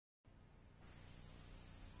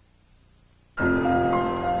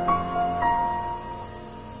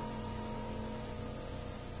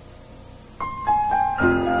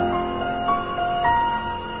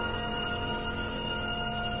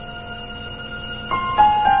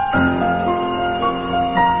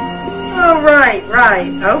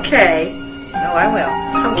right. Okay. No, I will.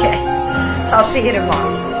 Okay. I'll see you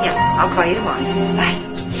tomorrow. Yeah, I'll call you tomorrow. Bye.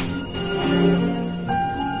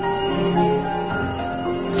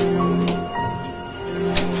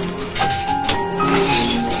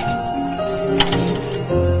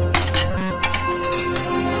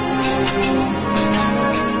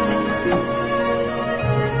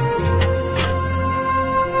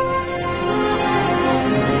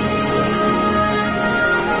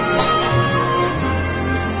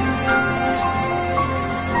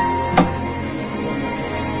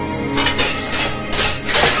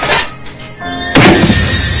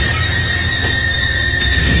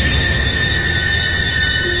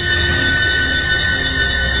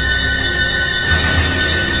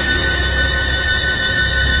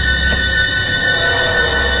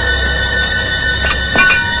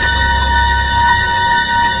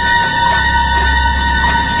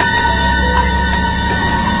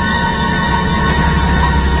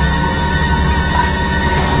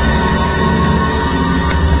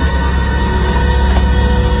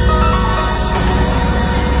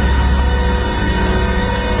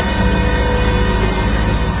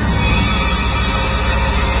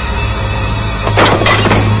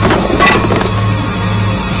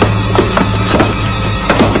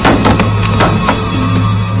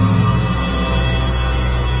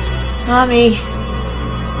 Mommy.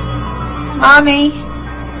 Mommy.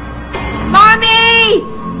 Mommy!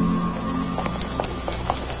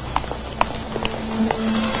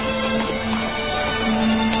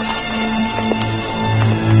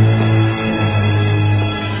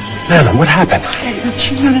 Nana, what happened?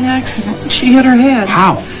 She had an accident. She hit her head.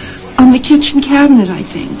 How? On the kitchen cabinet, I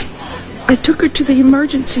think. I took her to the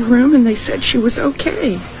emergency room and they said she was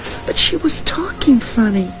okay. But she was talking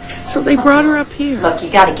funny. So they brought her up here. Look,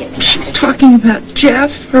 you gotta get me. She's talking about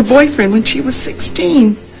Jeff, her boyfriend, when she was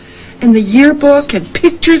 16. And the yearbook and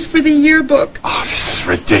pictures for the yearbook. Oh, this is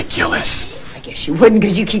ridiculous. I guess you wouldn't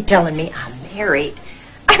because you keep telling me I'm married.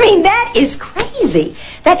 I mean, that is crazy.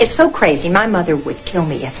 That is so crazy. My mother would kill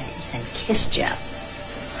me if I even kissed Jeff.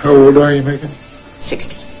 How old are you, Megan?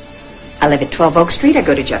 16. I live at 12 Oak Street. I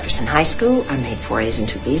go to Jefferson High School. I made 4 A's and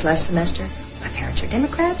 2 B's last semester. My parents are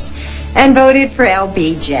Democrats and voted for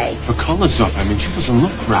LBJ. Her color's up. I mean, she doesn't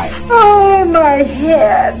look right. Oh, my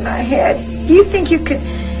head. Do you think you could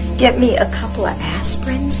get me a couple of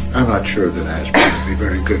aspirins? I'm not sure that aspirin would be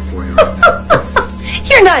very good for you right now.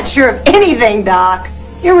 You're not sure of anything, Doc.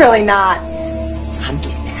 You're really not. I'm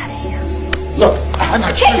getting out of here. Look, I'm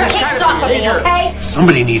not sure. Get your hands off of me, okay?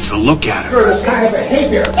 Somebody needs to look at her. Sure, this kind of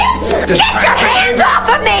behavior. Get your hands off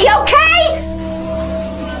of me, okay?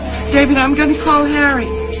 David, I'm going to call Harry.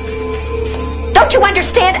 Don't you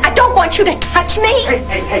understand? I don't want you to touch me.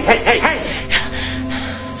 Hey.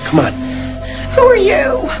 Come on. Who are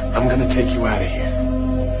you? I'm going to take you out of here.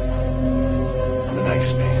 I'm a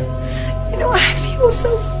nice man. You know, I feel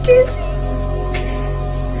so dizzy. I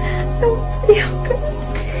don't feel good.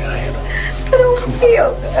 Okay, I don't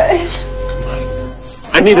feel good. Come on.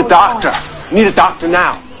 I need a doctor. I need a doctor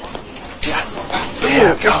now. Yeah.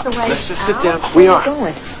 There we go. Let's just sit down. We are.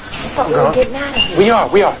 Going? I thought we were getting out of here. We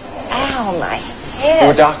are. Ow, my head.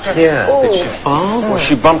 You a doctor? Yeah. Did she fall? Well,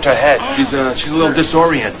 she bumped her head. She's a little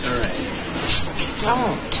disoriented. All right.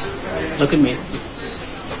 Don't. Look at me.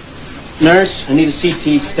 Nurse, I need a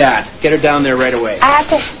CT stat. Get her down there right away. I have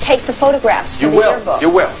to take the photographs for the yearbook.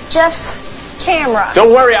 You will. Jeff's camera.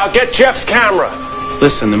 Don't worry, I'll get Jeff's camera.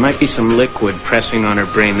 Listen, there might be some liquid pressing on her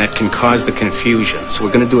brain that can cause the confusion. So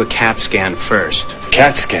we're going to do a CAT scan first.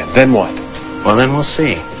 CAT scan, then what? Well, then we'll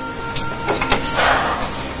see.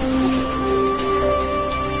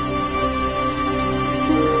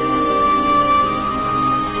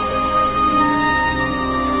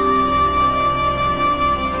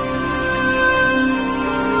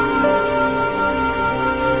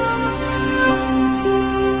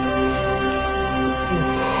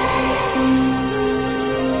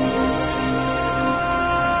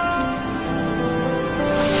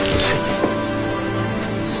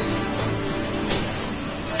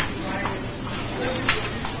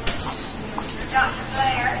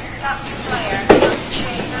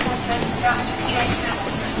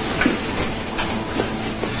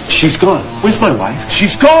 She's gone. Where's my wife?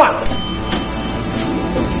 She's gone!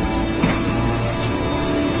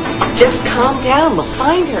 Just calm down. We'll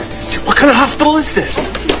find her. What kind of hospital is this?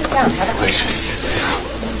 Sit down. Just sit down.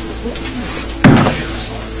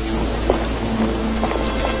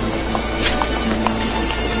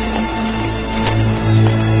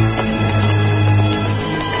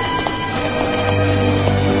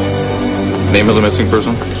 Name of the missing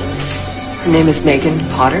person? Her name is Megan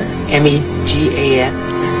Potter,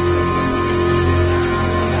 M-E-G-A-N.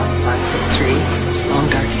 history, long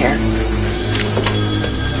dark hair.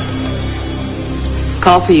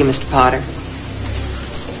 Call for you, Mr. Potter.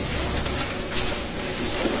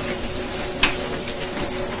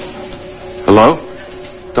 Hello?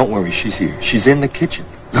 Don't worry, she's here. She's in the kitchen,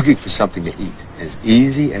 looking for something to eat. As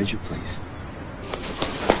easy as you please.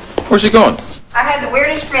 Where's he going? I had the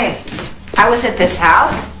weirdest dream. I was at this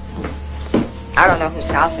house. I don't know whose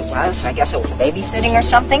house it was. I guess it was babysitting or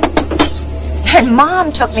something. And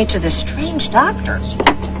Mom took me to this strange doctor.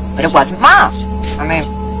 But it wasn't Mom. I mean,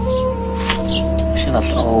 she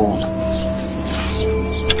looked old.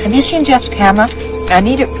 Have you seen Jeff's camera? I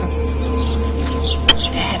need it for...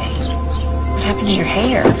 Daddy, what happened to your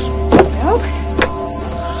hair? Milk?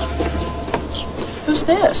 Who's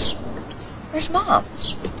this? Where's Mom?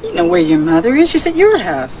 You know where your mother is? She's at your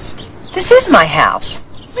house. This is my house.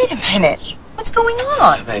 Wait a minute. What's going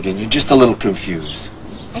on? Megan, you're just a little confused.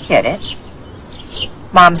 I get it.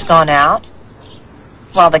 Mom's gone out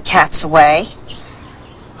while the cat's away.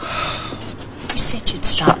 You said you'd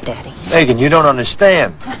stop, Daddy. Megan, you don't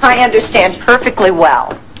understand. I understand perfectly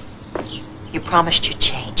well. You promised you'd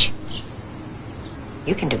change.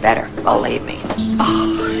 You can do better, believe me.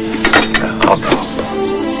 Oh. I'll go.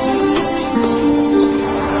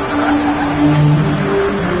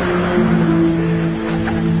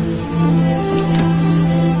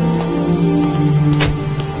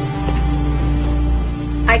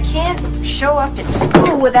 I can't show up at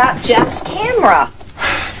school without Jeff's camera.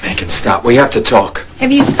 Megan, stop. We have to talk.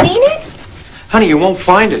 Have you seen it? Honey, you won't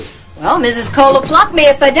find it. Well, Mrs. Cole will pluck me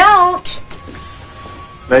if I don't.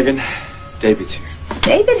 Megan, David's here.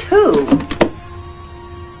 David who?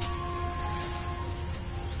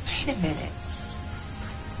 Wait a minute.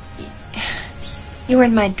 You were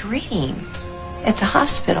in my dream at the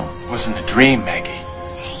hospital. It wasn't a dream, Maggie.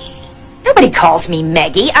 Nobody calls me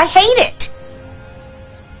Meggie. I hate it.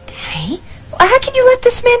 Daddy, how can you let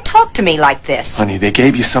this man talk to me like this? Honey, they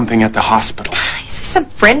gave you something at the hospital. Is this some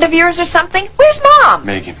friend of yours or something? Where's Mom?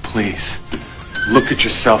 Megan, please. Look at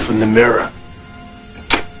yourself in the mirror.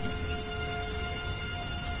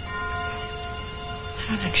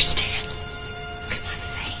 I don't understand. Look at my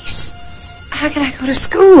face. How can I go to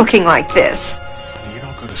school looking like this? Honey, you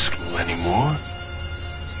don't go to school anymore.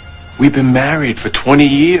 We've been married for 20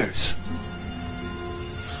 years.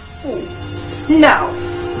 No.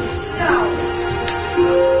 No.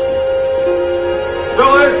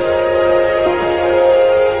 Phyllis!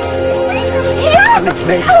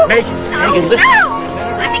 Megan, listen. No!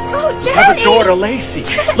 Let me go, Daddy. You have a daughter, Lacey.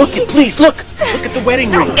 Look it, please, look. Look at the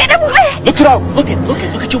wedding ring. Get away. Look it up. Look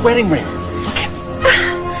at your wedding ring. Look it.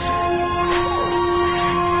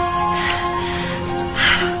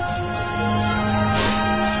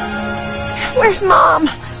 Where's Mom?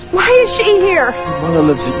 Why is she here? Your mother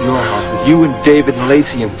lives at your house with you and David and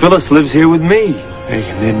Lacey, and Phyllis lives here with me.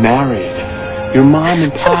 Megan, they're married. Your mom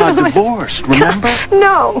and pa are divorced, remember?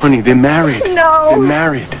 No. Honey, they're married. No. They're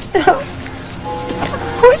married. No.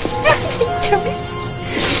 What's happening to me?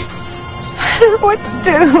 I don't know what to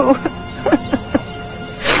do.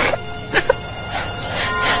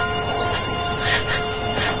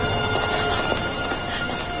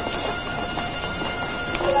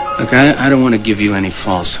 Look, I don't want to give you any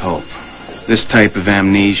false hope. This type of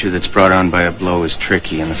amnesia that's brought on by a blow is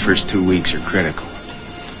tricky, and the first 2 weeks are critical.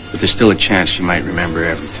 But there's still a chance she might remember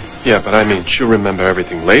everything. Yeah, but I mean, she'll remember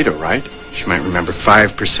everything later, right? She might remember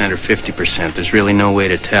 5% or 50%. There's really no way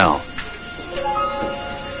to tell.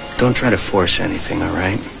 Don't try to force anything, all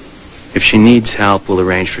right? If she needs help, we'll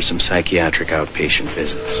arrange for some psychiatric outpatient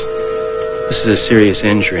visits. This is a serious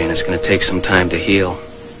injury, and it's going to take some time to heal.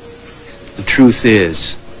 The truth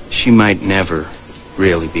is, she might never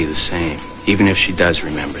really be the same, even if she does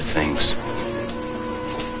remember things.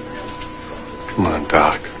 Come on,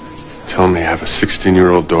 Doc. Tell me I have a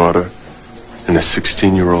 16-year-old daughter and a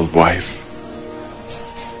 16-year-old wife.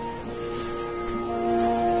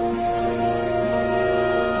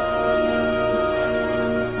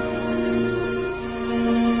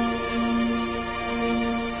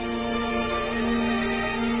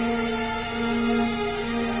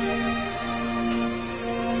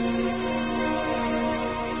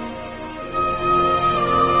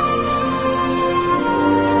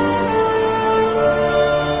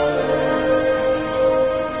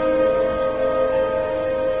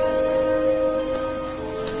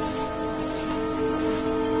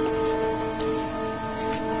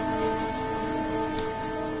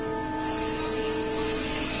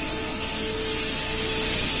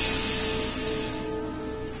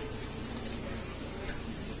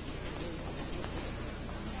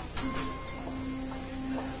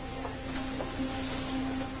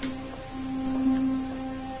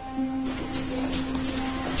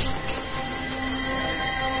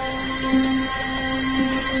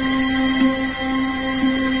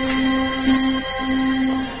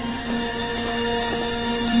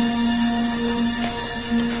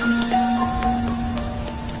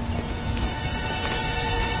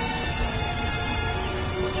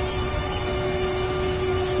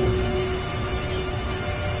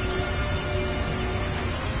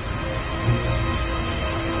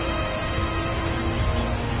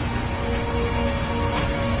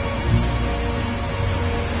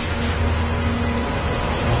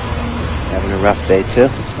 rough day, too?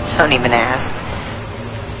 Don't even ask.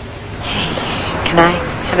 Hey, can I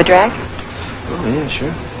have a drag? Oh, yeah,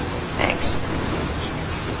 sure. Thanks.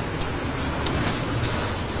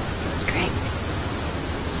 Great.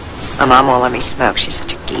 My mom won't let me smoke. She's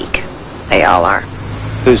such a geek. They all are.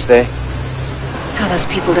 Who's they? Oh, those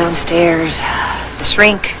people downstairs. The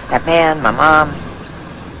shrink, that man, my mom.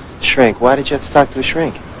 Shrink? Why did you have to talk to a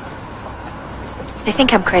shrink? They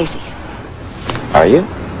think I'm crazy. Are you?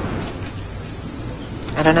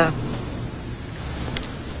 I don't know.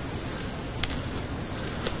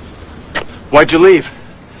 Why'd you leave?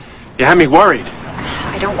 You had me worried.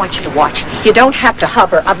 I don't want you to watch me. You don't have to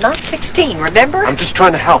hover. I'm not 16, remember? I'm just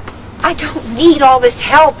trying to help. I don't need all this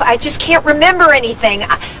help. I just can't remember anything.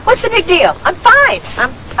 What's the big deal? I'm fine.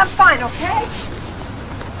 I'm fine, okay?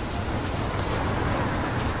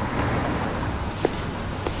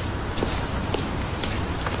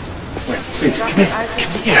 Wait, please, come here.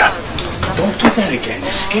 Come here. Don't do that again.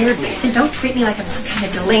 You scared me. And don't treat me like I'm some kind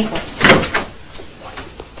of delinquent.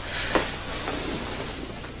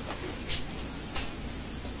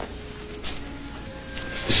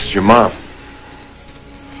 This is your mom.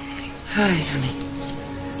 Hi, honey.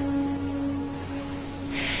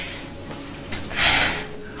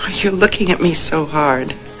 Why are you looking at me so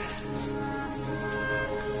hard?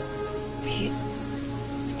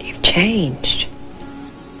 You've changed.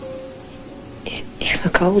 You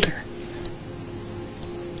look older.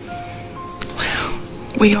 Well,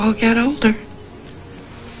 we all get older.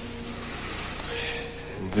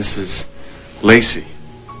 And this is Lacey,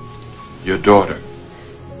 your daughter.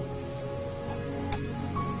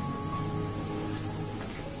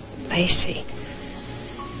 Lacey.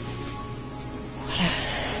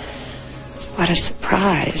 What a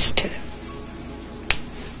surprise to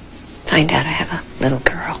find out I have a little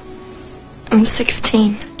girl. I'm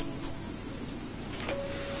 16.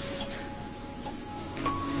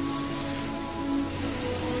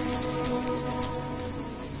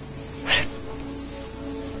 What a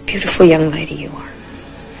beautiful young lady you are.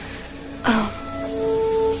 Oh.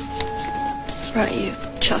 Brought you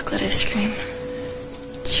chocolate ice cream.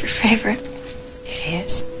 It's your favorite. It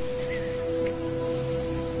is.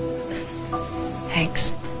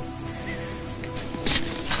 Thanks.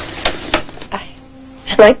 I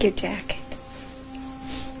like your jacket.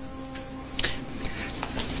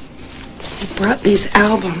 You brought these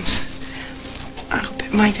albums. I hope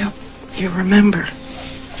it might help you remember.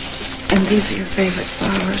 And these are your favorite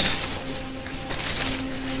flowers.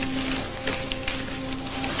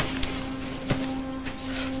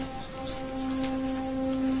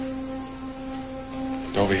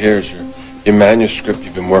 Over here is your manuscript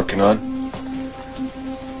you've been working on.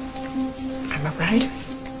 I'm a writer.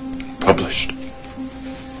 Published.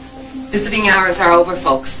 Visiting hours are over,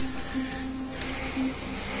 folks. I'm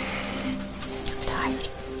tired.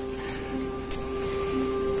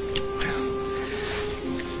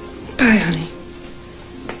 Bye, honey.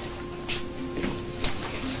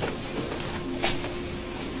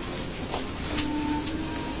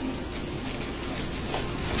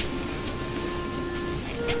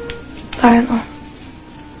 Bye, Mom.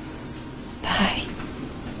 Bye.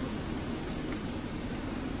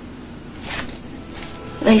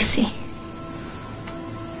 Lacey.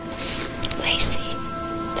 Lacey.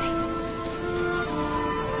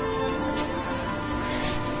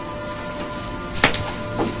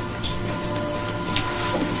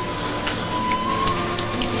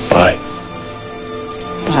 Bye.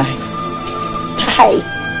 Bye. Bye.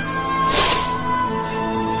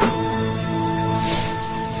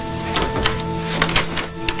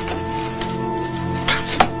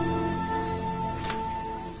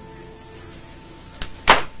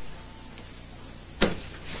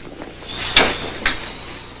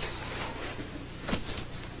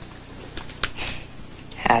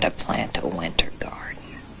 How to plant a winter garden.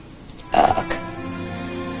 Ugh.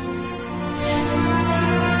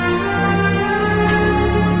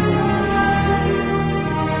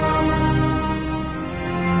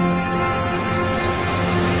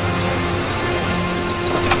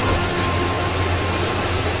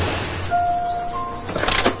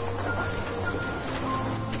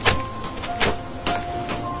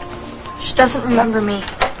 She doesn't remember me.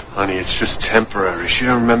 Honey, it's just temporary. She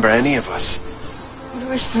don't remember any of us. What are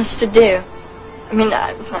we supposed to do? I mean,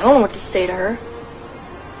 I don't know what to say to her.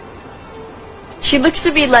 She looks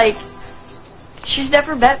to be like she's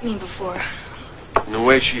never met me before. In a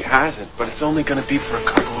way, she hasn't, but it's only going to be for a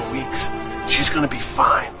couple of weeks. She's going to be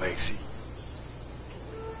fine, Lacey.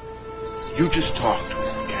 You just talk to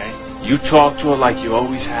her, okay? You talk to her like you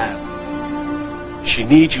always have. She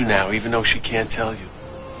needs you now, even though she can't tell you.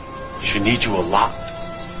 She needs you a lot.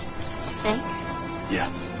 think? Yeah.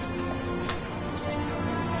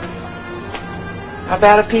 How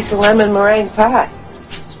about a piece of lemon meringue pie?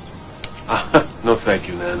 No, thank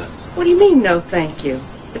you, Nana. What do you mean, no thank you?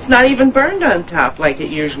 It's not even burned on top like it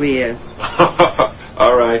usually is.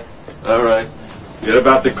 All right. Forget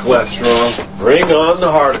about the cholesterol. Bring on the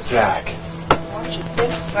heart attack. Don't you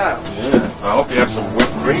think so? Yeah, I hope you have some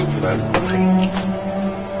whipped cream for that.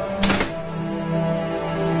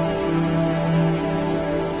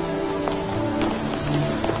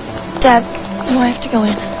 Dad, do I have to go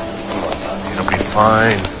in? It'll be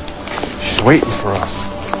fine. She's waiting for us.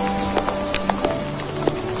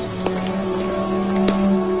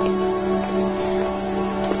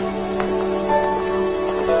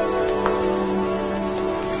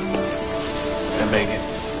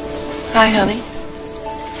 Hi, honey.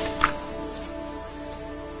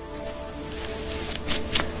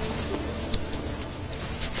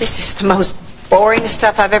 This is the most boring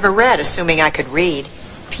stuff I've ever read, assuming I could read.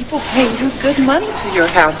 People pay you good money for your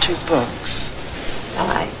how-to books.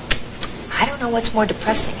 Well, I don't know what's more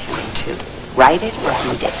depressing, having to write it or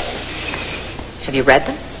read it. Have you read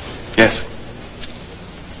them? Yes.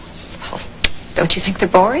 Well, don't you think they're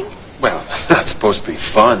boring? Well, they're not supposed to be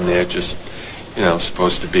fun. They're just,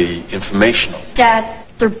 supposed to be informational. Dad,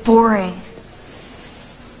 they're boring.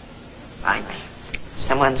 Finally,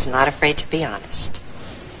 someone's not afraid to be honest.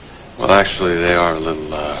 Well, actually, they are a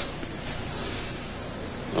little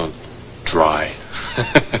dry.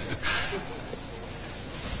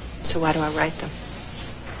 So why do I write them?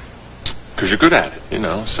 Because you're good at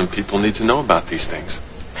it, Some people need to know about these things.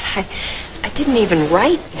 But I didn't even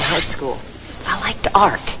write in high school. I liked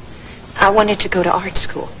art. I wanted to go to art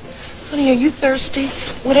school. Honey, are you thirsty?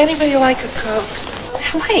 Would anybody like a Coke?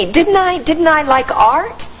 Wait, didn't I like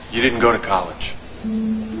art? You didn't go to college.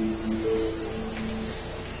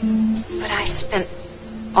 But I spent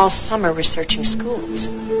all summer researching schools.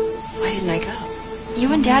 Why didn't I go?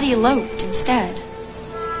 You and Daddy eloped instead.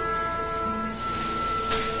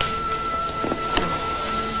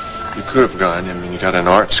 You could have gone. You got an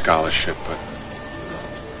art scholarship, but...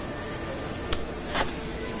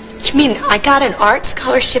 You mean I got an art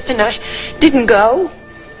scholarship and I didn't go?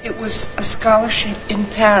 It was a scholarship in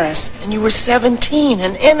Paris, and you were 17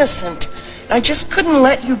 and innocent. I just couldn't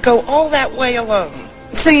let you go all that way alone.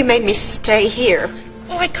 So you made me stay here?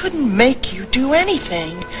 Well, I couldn't make you do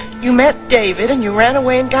anything. You met David and you ran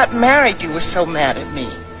away and got married. You were so mad at me.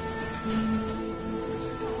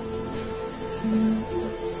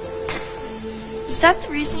 Was that the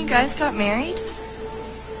reason you guys got married?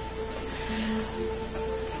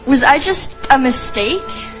 Was I just a mistake?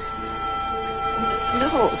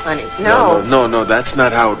 No, honey, no. No, that's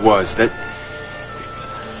not how it was.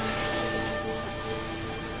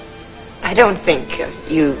 I don't think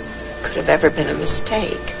you could have ever been a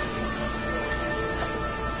mistake.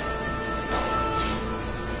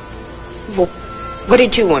 Well, what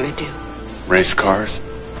did you want to do? Race cars.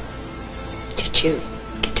 Did you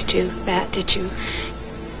get to do that? Did you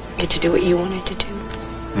get to do what you wanted to do?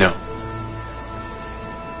 No.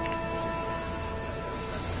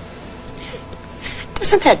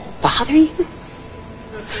 Doesn't that bother you?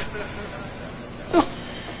 Oh.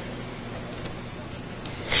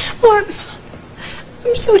 Well,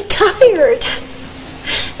 I'm so tired.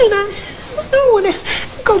 And I want to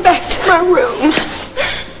go back to my room.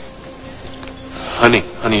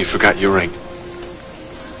 Honey, you forgot your ring.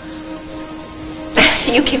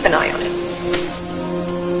 You keep an eye on it.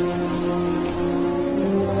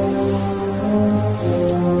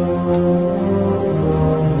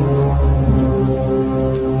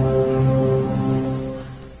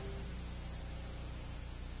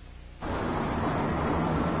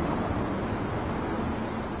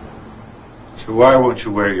 So why won't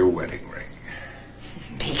you wear your wedding ring?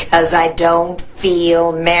 Because I don't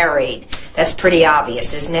feel married. That's pretty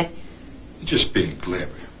obvious, isn't it? You're just being glib.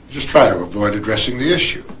 Just try to avoid addressing the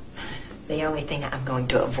issue. The only thing I'm going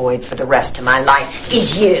to avoid for the rest of my life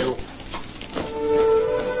is you.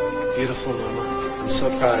 Beautiful, Norma. I'm so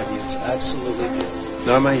proud of you. It's absolutely beautiful.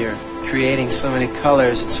 Norma, you're creating so many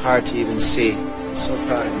colors, it's hard to even see. I'm so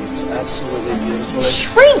proud of you. It's absolutely beautiful.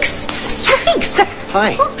 Shrinks!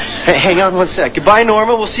 Hi. Hey, hang on one sec. Goodbye,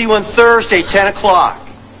 Norma. We'll see you on Thursday, 10 o'clock.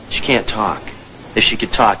 She can't talk. If she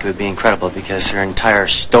could talk, it would be incredible because her entire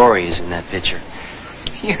story is in that picture.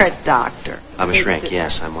 You're a doctor. I'm a shrink,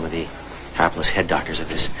 yes. I'm one of the hapless head doctors of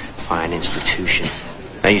this fine institution.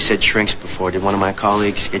 Now, you said shrinks before. Did one of my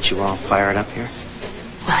colleagues get you all fired up here?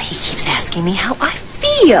 Well, he keeps asking me how I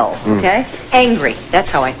feel. feel, okay? Angry. That's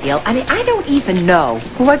how I feel. I mean, I don't even know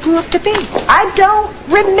who I grew up to be. I don't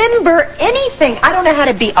remember anything. I don't know how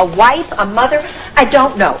to be a wife, a mother. I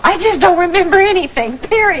don't know. I just don't remember anything,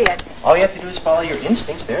 period. All you have to do is follow your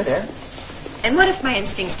instincts. They're there. And what if my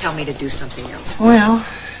instincts tell me to do something else? Well,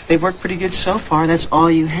 they work pretty good so far. That's all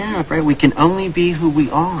you have, right? We can only be who we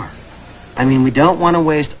are. I mean, we don't want to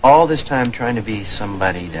waste all this time trying to be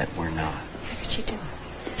somebody that we're not. How could she do it?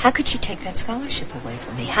 How could she take that scholarship away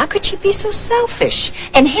from me? How could she be so selfish?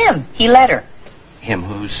 And him, he let her. Him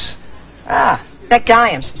who's? Ah, that guy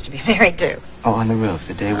I'm supposed to be married to. Oh, on the roof,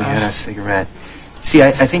 the day we had a cigarette. See,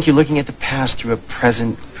 I think you're looking at the past through a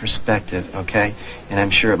present perspective, okay? And I'm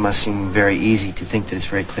sure it must seem very easy to think that it's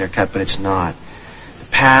very clear-cut, but it's not. The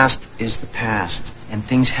past is the past, and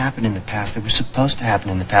things happen in the past that were supposed to happen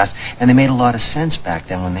in the past, and they made a lot of sense back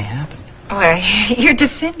then when they happened. Boy, you're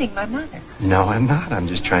defending my mother. No, I'm not. I'm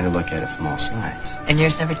just trying to look at it from all sides. And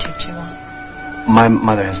yours never tipped you off? My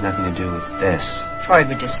mother has nothing to do with this. Freud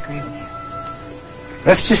would disagree with you.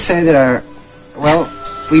 Let's just say that well,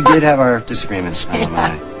 we did have our disagreements, my mom and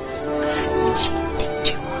I. She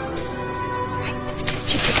tipped you off. Right.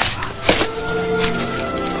 She tipped you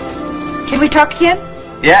off. Can we talk again?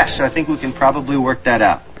 Yes, I think we can probably work that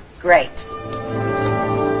out. Great.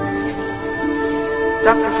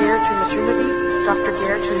 Dr. Garrett to maternity? Dr.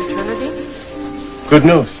 Garrett to maternity? Good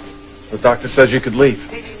news. The doctor says you could leave.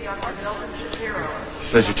 He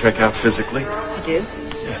says you check out physically. You do?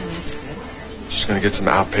 Yeah. That's good. She's going to get some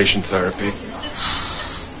outpatient therapy.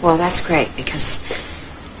 Well, that's great, because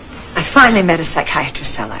I finally met a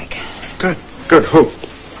psychiatrist I like. Good. Good. Who?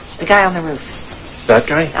 The guy on the roof. That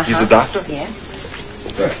guy? He's a doctor? Yeah.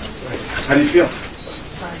 Right. How do you feel?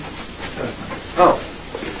 Fine. Oh,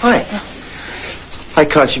 hi. I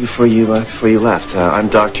caught you before you left. I'm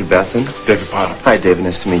Dr. Bethan. David Potter. Hi, David.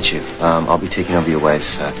 Nice to meet you. I'll be taking over your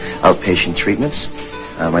wife's outpatient treatments.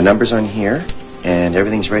 My number's on here, and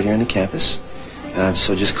everything's right here on the campus.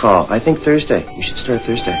 So just call. I think Thursday. We should start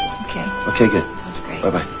Thursday. Okay. Okay, good. Sounds great.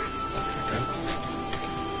 Bye-bye.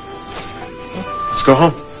 Let's go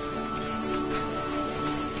home.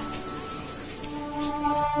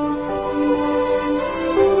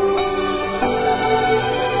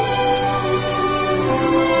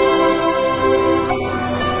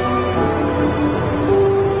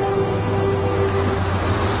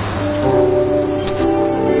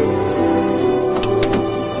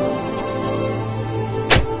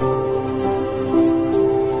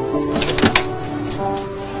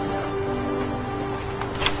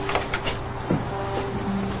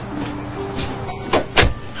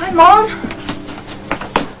 Mom?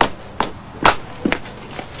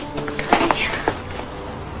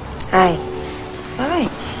 Hi. Hi.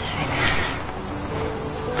 Hi,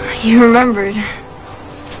 Lucy. You remembered.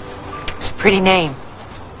 It's a pretty name.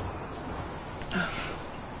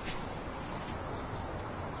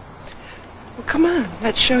 Well, come on.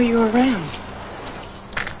 Let's show you around.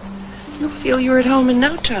 You'll feel you're at home in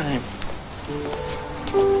no time.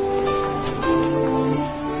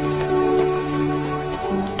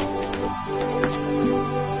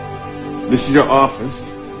 This is your office.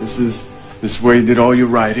 This is where you did all your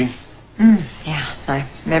writing. Yeah, my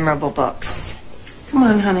memorable books. Come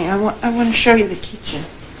on, honey. I want to show you the kitchen.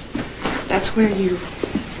 That's where you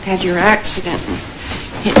had your accident and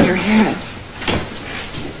hit your head.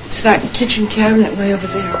 It's that kitchen cabinet way over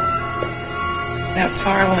there. That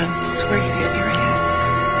far one. That's where you hit your head.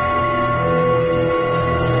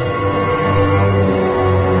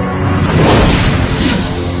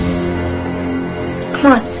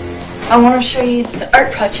 Come on. I want to show you the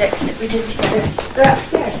art projects that we did together. They're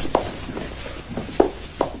upstairs.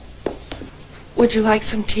 Would you like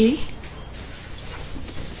some tea?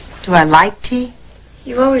 Do I like tea?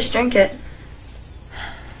 You always drink it.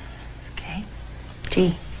 Okay.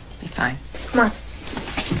 Tea. Be fine. Come on.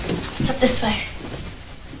 It's up this way.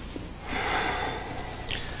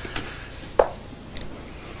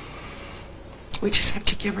 We just have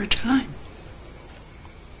to give her time.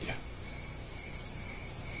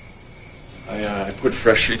 I put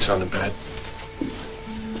fresh sheets on the bed.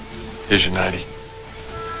 Here's your nightie.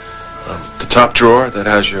 The top drawer that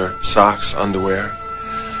has your socks, underwear.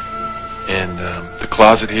 And the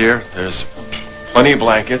closet here, there's plenty of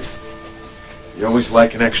blankets. You always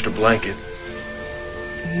like an extra blanket.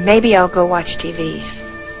 Maybe I'll go watch TV.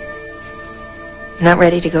 I'm not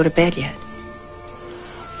ready to go to bed yet.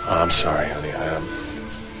 Oh, I'm sorry, honey. I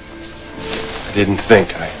didn't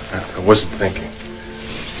think. I wasn't thinking.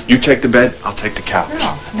 You take the bed, I'll take the couch.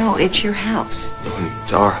 No, it's your house. No, honey,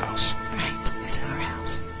 it's our house. Right, it's our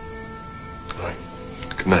house. All right.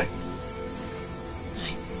 Good night.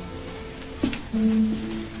 Night.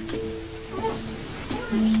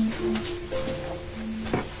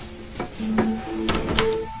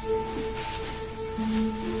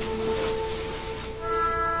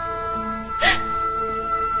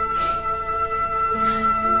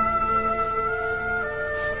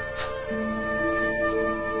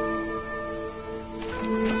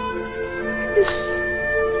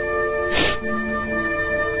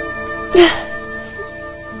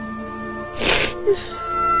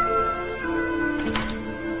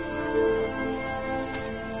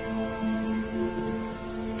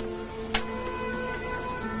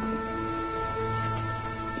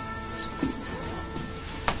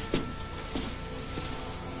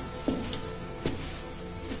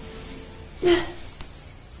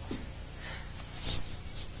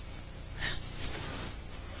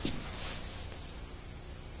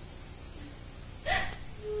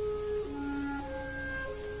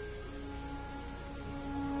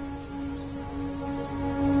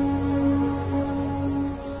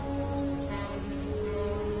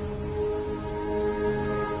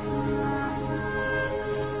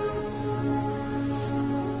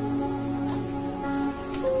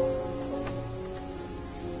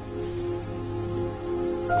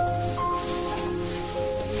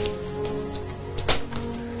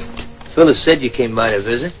 Phyllis said you came by to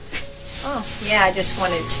visit. Oh, yeah, I just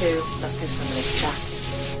wanted to look through some of this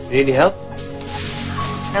stuff. You need any help?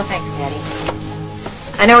 No thanks, Daddy.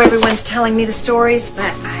 I know everyone's telling me the stories,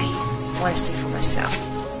 but I want to see for myself.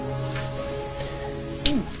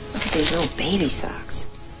 Look at these little baby socks.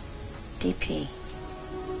 DP.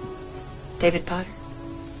 David Potter.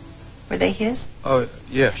 Were they his? Oh,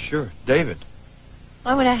 yeah, sure. David.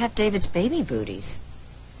 Why would I have David's baby booties?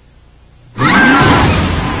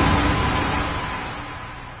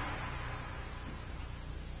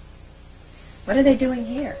 What are they doing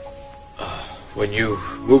here? When you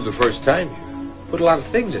moved the first time, you put a lot of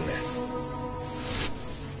things in there.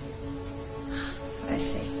 I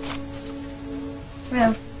see.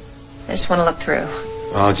 Well, I just want to look through.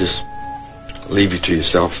 I'll just leave you to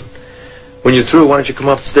yourself. When you're through, why don't you come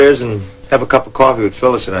upstairs and have a cup of coffee with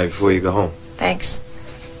Phyllis and I before you go home? Thanks.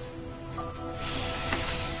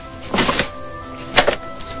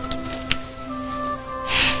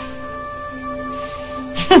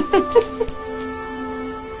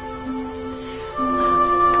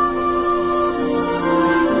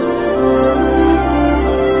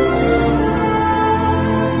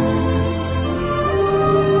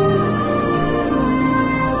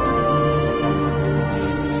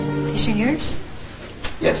 These are yours?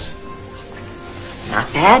 Yes.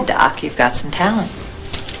 Not bad, Doc. You've got some talent.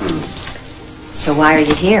 So why are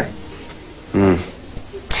you here?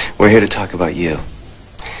 We're here to talk about you.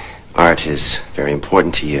 Art is very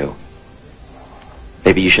important to you.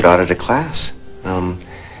 Maybe you should audit a class.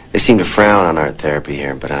 They seem to frown on art therapy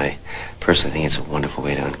here, but I personally think it's a wonderful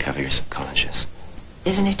way to uncover your subconscious.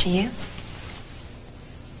 Isn't it to you?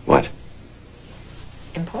 What?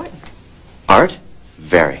 Important. Art?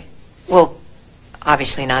 Very. Well,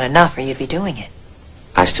 obviously not enough or you'd be doing it.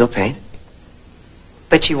 I still paint.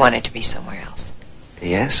 But you want it to be somewhere else.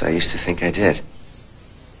 Yes, I used to think I did.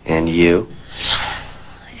 And you?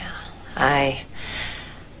 I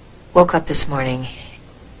woke up this morning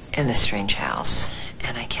in this strange house,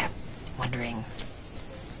 and I kept wondering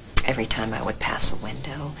every time I would pass a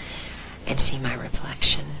window and see my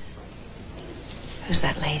reflection. Who's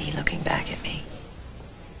that lady looking back at me?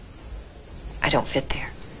 I don't fit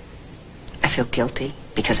there. I feel guilty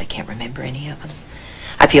because I can't remember any of them.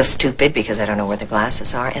 I feel stupid because I don't know where the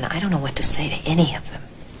glasses are, and I don't know what to say to any of them.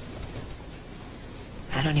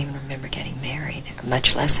 I don't even remember getting married,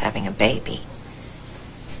 much less having a baby.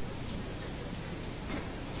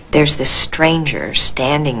 There's this stranger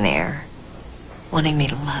standing there wanting me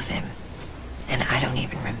to love him, and I don't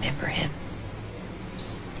even remember him.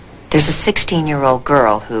 There's a 16-year-old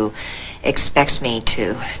girl who expects me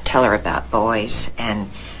to tell her about boys, and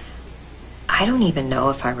I don't even know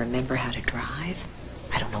if I remember how to drive.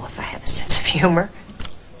 I don't know if I have a sense of humor.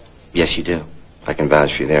 Yes, you do. I can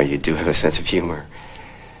vouch for you there. You do have a sense of humor.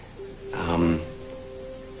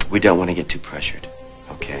 We don't want to get too pressured,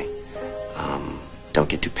 okay? Don't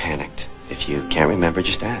get too panicked. If you can't remember,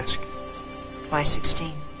 just ask. Why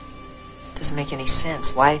 16? Doesn't make any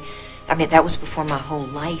sense. Why? I mean, that was before my whole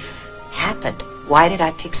life happened. Why did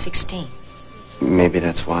I pick 16? Maybe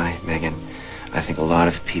that's why, Megan. I think a lot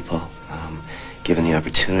of people, given the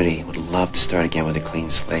opportunity, would love to start again with a clean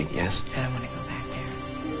slate, yes? I don't want to go back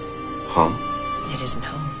there. Home? It isn't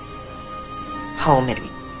home. Home,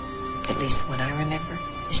 at least the one I remember,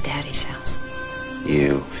 is Daddy's house.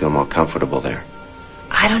 You feel more comfortable there?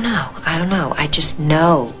 I don't know. I just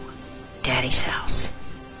know Daddy's house.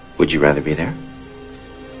 Would you rather be there?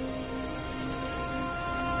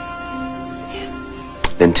 Yeah.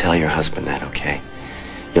 Then tell your husband that, okay?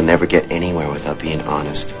 You'll never get anywhere without being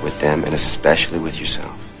honest with them, and especially with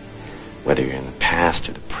yourself. Whether you're in the past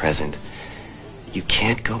or the present, you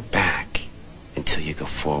can't go back until you go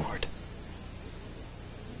forward.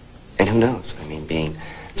 And who knows? I mean, being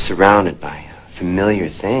surrounded by familiar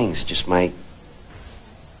things just might...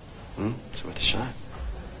 It's worth a shot.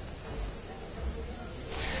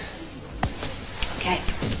 Okay.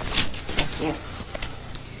 Thank you.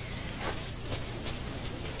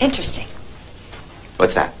 Interesting.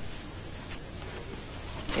 What's that?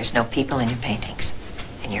 There's no people in your paintings.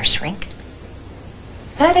 And your shrink?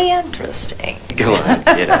 Very interesting. Go on,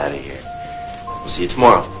 get out of here. We'll see you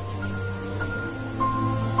tomorrow.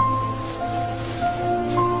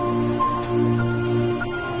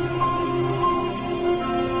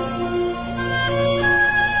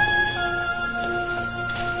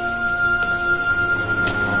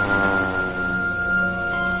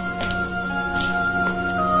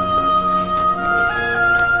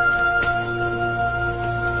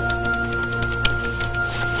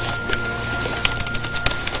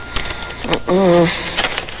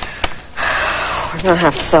 We're gonna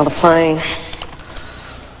have to sell the plane.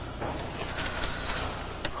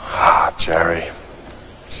 Ah, Jerry.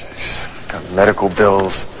 Jeez. Got medical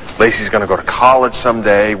bills. Lacey's gonna go to college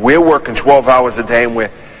someday. We're working 12 hours a day and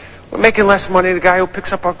we're making less money than the guy who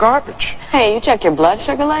picks up our garbage. Hey, you checked your blood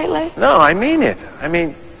sugar lately? No, I mean it. I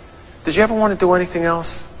mean, did you ever want to do anything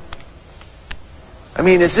else? I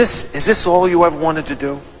mean, is this all you ever wanted to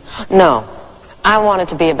do? No. I wanted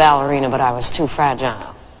to be a ballerina, but I was too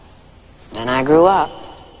fragile. Then I grew up.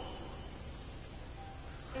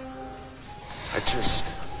 I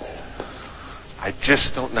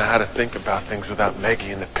just don't know how to think about things without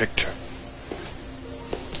Maggie in the picture.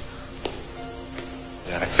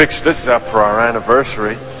 Yeah, I fixed this up for our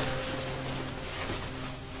anniversary.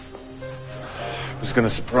 I was going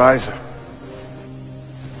to surprise her.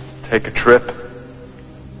 Take a trip.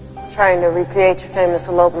 Trying to recreate your famous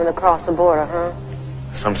elopement across the border, huh?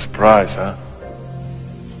 Some surprise, huh?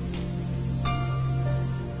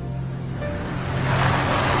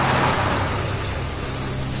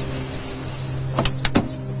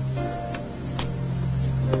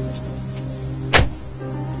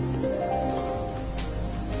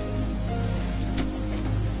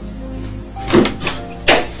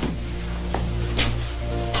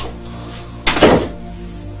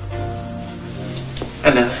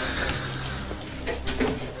 Anna.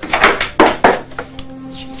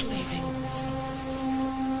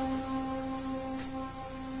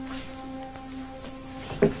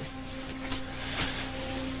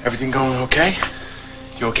 Everything going okay?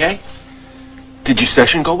 You okay? Did your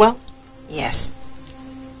session go well? Yes.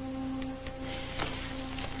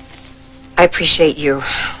 I appreciate you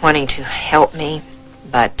wanting to help me,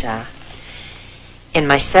 but in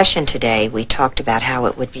my session today, we talked about how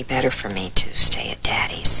it would be better for me to stay at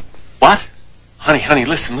Daddy's. What? Honey,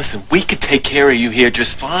 listen. We could take care of you here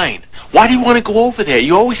just fine. Why do you want to go over there?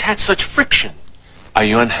 You always had such friction. Are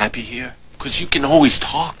you unhappy here? Because you can always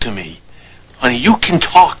talk to me. Honey, you can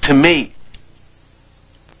talk to me.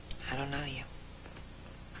 I don't know you.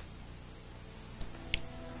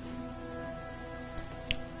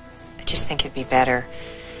 I just think it'd be better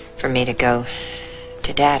for me to go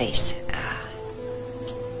to Daddy's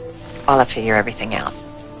while I figure everything out.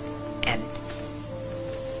 And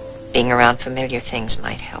being around familiar things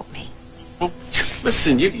might help me. Well,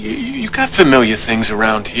 listen, you got familiar things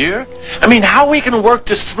around here. I mean, how are we going to work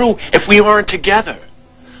this through if we aren't together?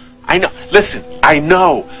 I know. Listen, I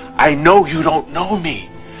know you don't know me,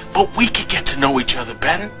 but we could get to know each other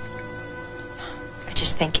better. I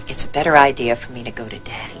just think it's a better idea for me to go to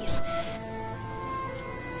Daddy's.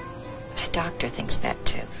 My doctor thinks that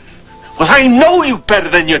too. Well, I know you better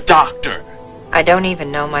than your doctor. I don't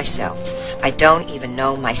even know myself. I don't even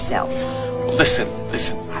know myself. Listen.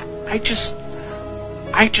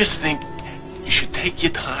 I just think you should take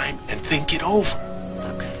your time and think it over.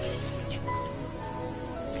 Look,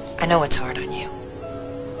 I know it's hard on you,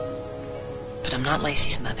 but I'm not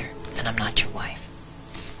Lacey's mother, and I'm not your wife.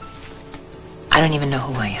 I don't even know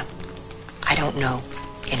who I am. I don't know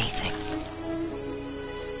anything.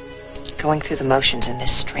 Going through the motions in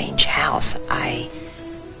this strange house, I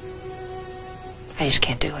just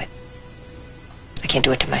can't do it. I can't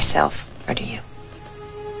do it to myself, or to you.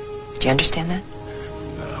 Do you understand that?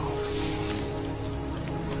 No.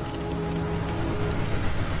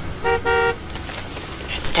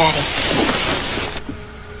 It's Daddy.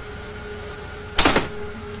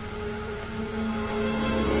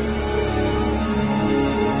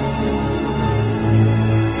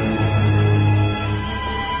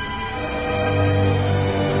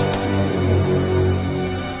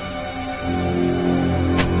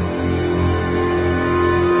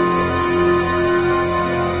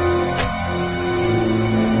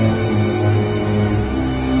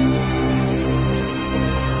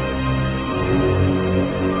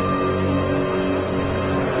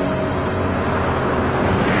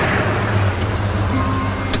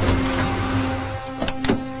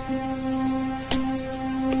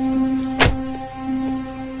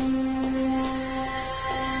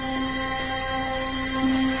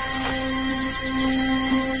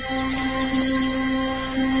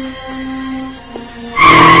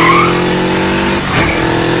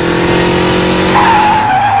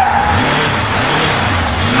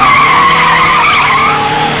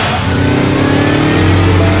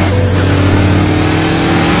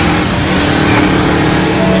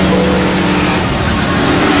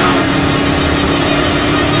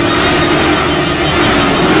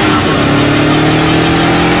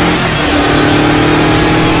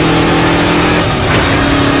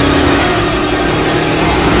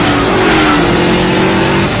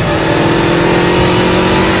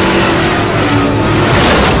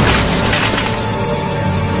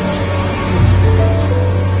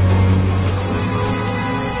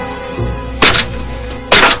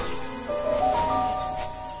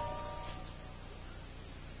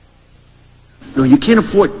 No, you can't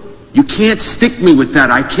afford... You can't stick me with that.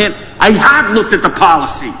 I can't... I have looked at the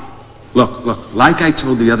policy. Look, like I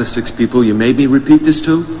told the other 6 people you made me repeat this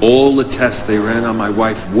to, all the tests they ran on my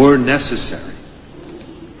wife were necessary.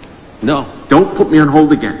 No, don't put me on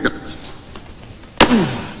hold again. No.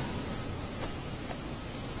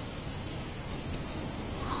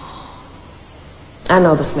 I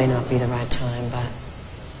know this may not be the right time, but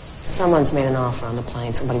someone's made an offer on the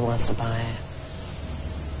plane. Somebody wants to buy it.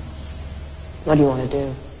 What do you want to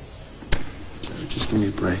do? Just give me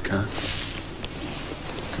a break, huh?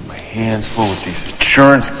 Got my hands full with these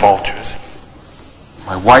insurance vultures.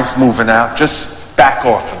 My wife's moving out. Just back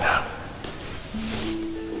off for now.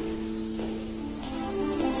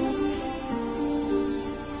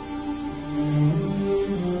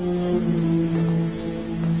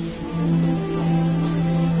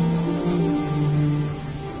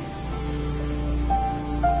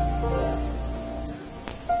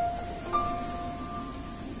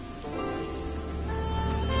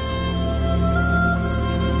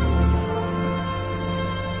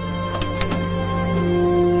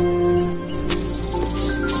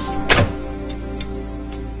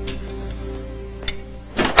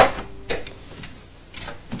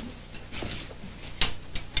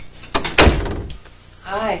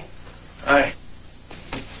 Hi. Hi.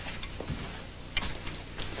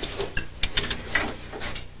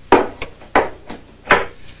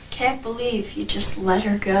 Can't believe you just let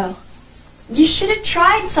her go. You should have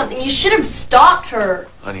tried something. You should have stopped her.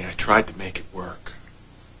 Honey, I tried to make it work.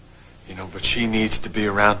 You know, but she needs to be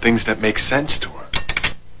around things that make sense to her.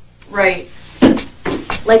 Right.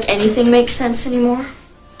 Like anything makes sense anymore?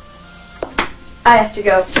 I have to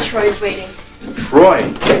go. Troy's waiting.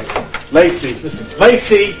 Troy! Lacey, listen,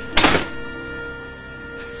 Lacey!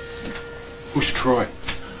 Who's Troy?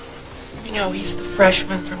 You know, he's the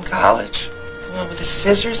freshman from college. The one with the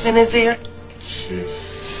scissors in his ear. Jeez.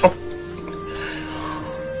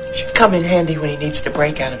 Should come in handy when he needs to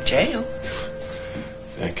break out of jail.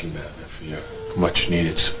 Thank you, man, for your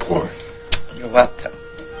much-needed support. You're welcome.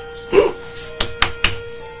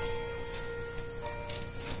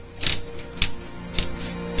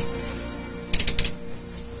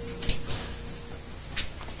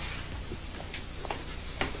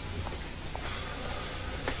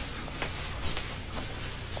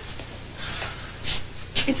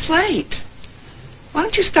 It's late. Why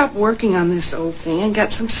don't you stop working on this old thing and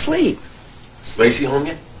get some sleep? Is Lacey home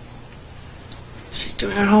yet? She's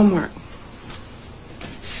doing her homework.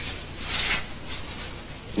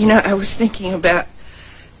 You know, I was thinking about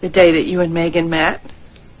the day that you and Megan met,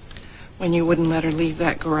 when you wouldn't let her leave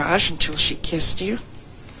that garage until she kissed you.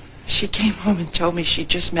 She came home and told me she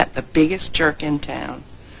just met the biggest jerk in town,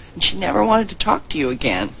 and she never wanted to talk to you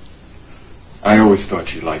again. I always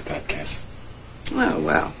thought you liked that kiss. Oh,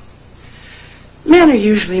 well. Men are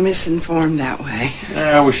usually misinformed that way.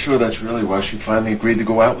 I was sure that's really why she finally agreed to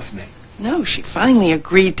go out with me. No, she finally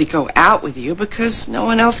agreed to go out with you because no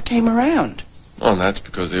one else came around. Oh, and that's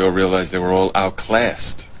because they all realized they were all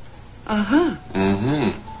outclassed. Uh-huh.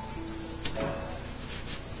 Mm-hmm.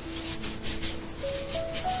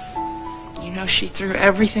 You know, she threw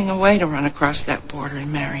everything away to run across that border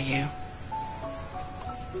and marry you.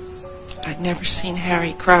 I'd never seen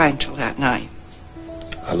Harry cry until that night.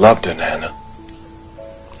 I loved her, Nana.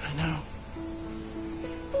 I know.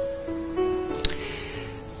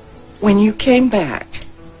 When you came back,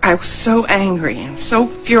 I was so angry and so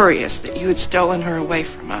furious that you had stolen her away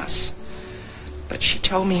from us. But she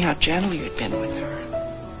told me how gentle you'd been with her.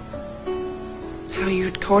 How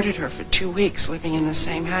you'd courted her for 2 weeks living in the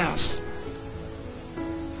same house.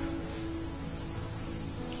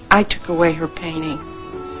 I took away her painting.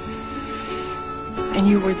 And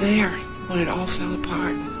you were there when it all fell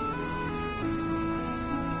apart.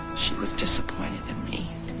 She was disappointed in me.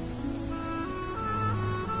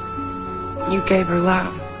 You gave her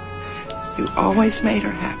love. You always made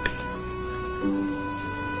her happy.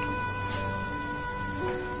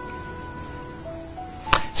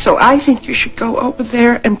 So I think you should go over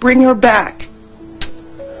there and bring her back.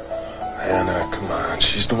 Anna, come on.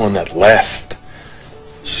 She's the one that left.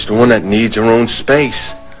 She's the one that needs her own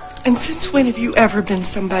space. And since when have you ever been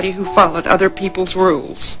somebody who followed other people's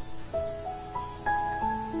rules?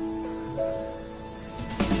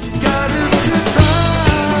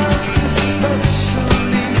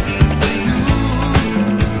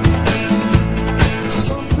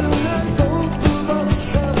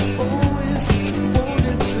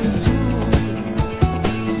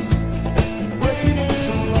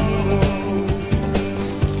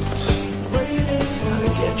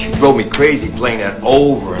 She drove me crazy playing that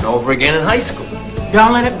over and over again in high school.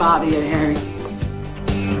 Don't let it bother you, Harry.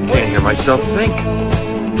 can't hear myself think.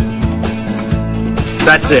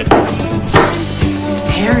 That's it.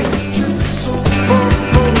 Harry.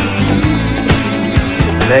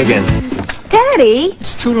 Megan. Daddy?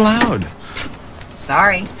 It's too loud.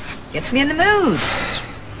 Sorry. Gets me in the mood.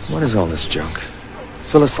 What is all this junk?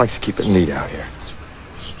 Phyllis likes to keep it neat out here.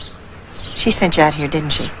 She sent you out here,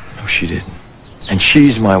 didn't she? No, she didn't. And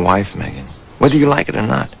she's my wife, Megan. Whether you like it or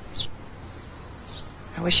not.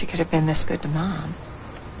 I wish you could have been this good to Mom.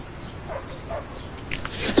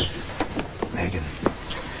 Megan,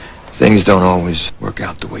 things don't always work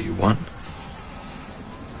out the way you want.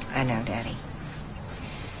 I know, Daddy.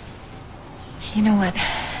 You know what?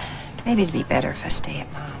 Maybe it'd be better if I stay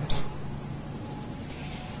at Mom's.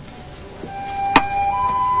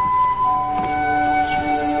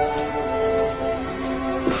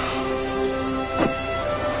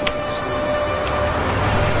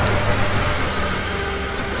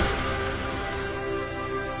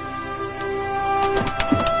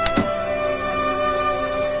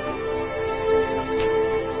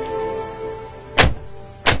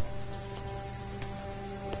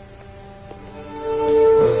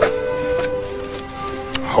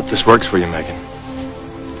 Hope this works for you, Megan.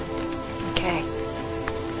 Okay.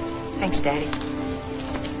 Thanks, Daddy.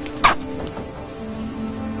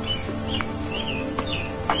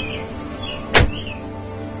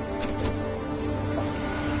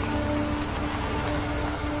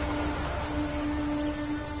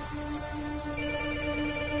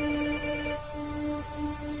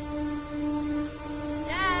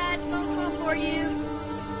 Dad, phone call for you.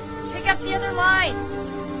 Pick up the other line.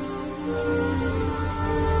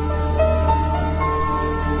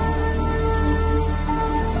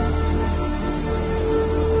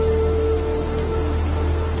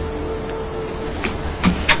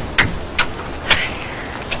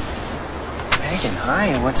 Megan,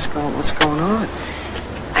 hi. What's going on?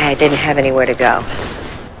 I didn't have anywhere to go.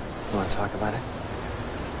 You want to talk about it?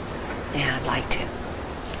 Yeah, I'd like to.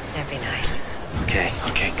 That'd be nice. Okay,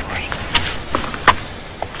 Corey.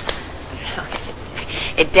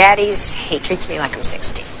 At Daddy's, he treats me like I'm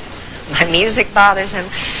 60. My music bothers him.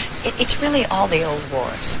 It's really all the old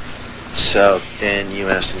wars. So then you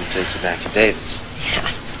asked him to take you back to David's. Yeah.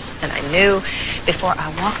 And I knew before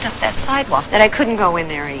I walked up that sidewalk that I couldn't go in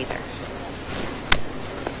there either.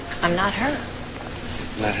 I'm not her.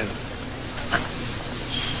 Not him.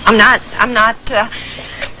 I'm not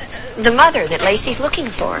the mother that Lacey's looking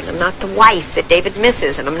for, and I'm not the wife that David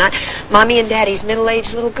misses, and I'm not Mommy and Daddy's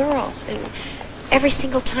middle-aged little girl. And every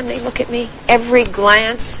single time they look at me, every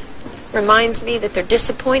glance reminds me that they're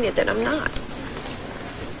disappointed that I'm not.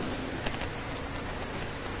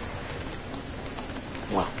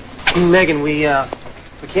 Well, Megan, we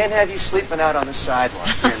can't have you sleeping out on the sidewalk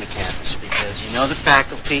here on the campus because you know the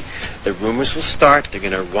faculty, the rumors will start, they're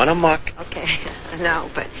going to run amok. Okay, I know,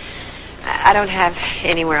 but I don't have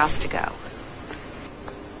anywhere else to go.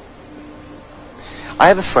 I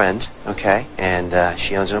have a friend, okay, and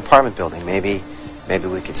she owns an apartment building. Maybe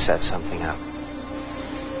we could set something up.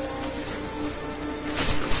 That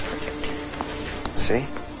sounds perfect. See?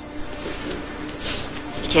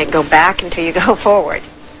 You can't go back until you go forward.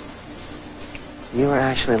 You were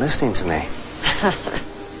actually listening to me.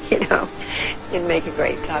 You know, you'd make a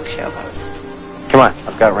great talk show host. Come on,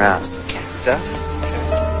 I've got rounds. Okay. Duff?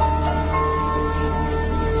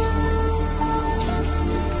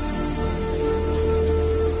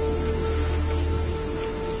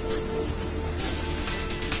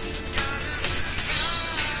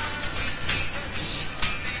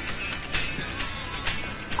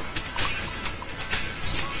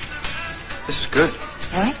 This is good.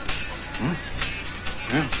 Really?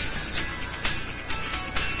 Yeah.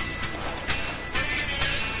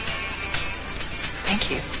 Thank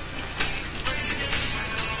you.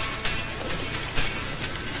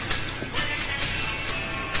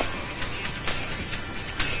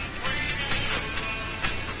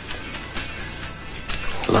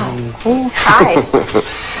 Hello. Oh, hi.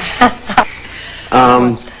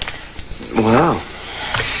 Wow.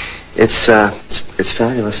 It's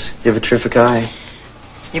fabulous. You have a terrific eye.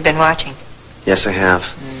 You've been watching? Yes, I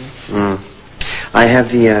have. I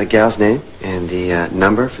have the gal's name and the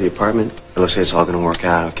number for the apartment. It looks like it's all going to work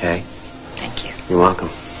out, okay? Thank you. You're welcome.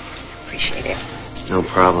 Appreciate it. No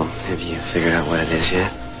problem. Have you figured out what it is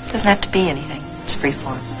yet? Doesn't have to be anything. It's free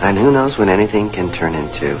form. And who knows when anything can turn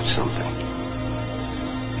into something.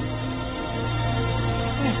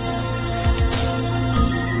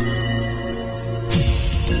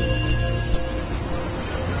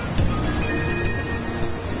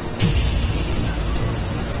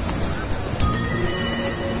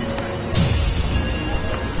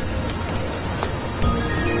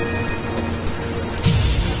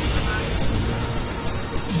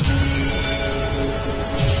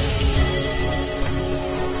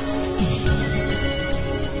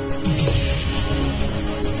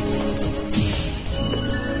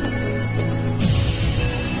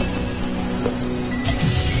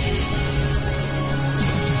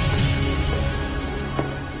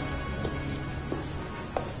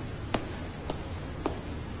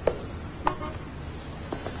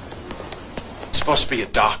 supposed to be a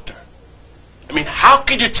doctor. I mean, how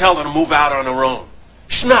could you tell her to move out on her own?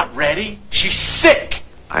 She's not ready. She's sick.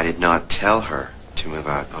 I did not tell her to move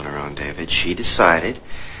out on her own, David. She decided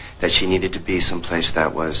that she needed to be someplace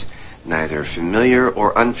that was neither familiar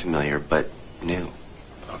or unfamiliar, but new.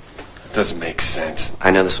 It doesn't make sense.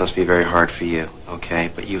 I know this must be very hard for you,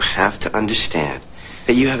 okay? But you have to understand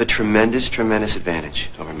that you have a tremendous, tremendous advantage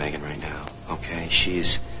over Megan right now, okay?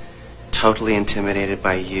 She's totally intimidated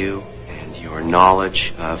by you and your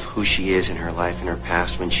knowledge of who she is in her life and her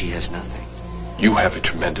past when she has nothing. You have a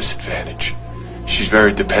tremendous advantage. She's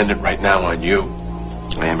very dependent right now on you.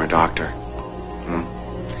 I am her doctor.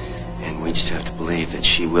 And we just have to believe that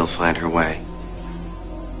she will find her way.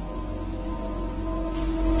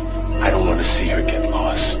 I don't want to see her get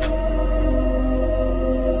lost.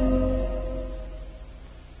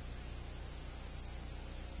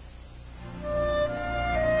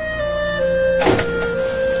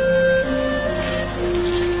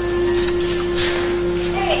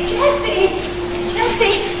 Hey, Jesse,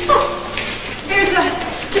 oh, there's a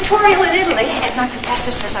tutorial in Italy, and my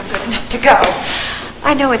professor says I'm good enough to go.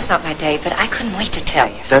 I know it's not my day, but I couldn't wait to tell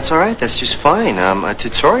you. That's all right. That's just fine. A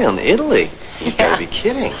tutorial in Italy. You gotta be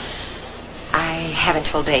kidding. I haven't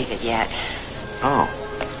told David yet. Oh.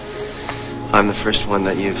 I'm the first one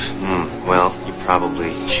that you've... well, you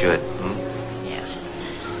probably should. Yeah.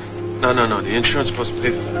 No. The insurance supposed to pay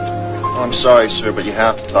for that. Oh, I'm sorry, sir, but you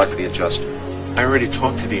have to talk to the adjuster. I already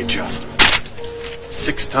talked to the adjuster.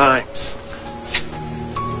 6 times.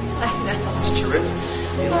 I know. It's terrific.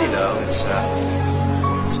 Italy, though, it's a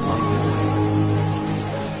long way.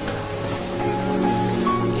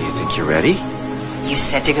 Do you think you're ready? You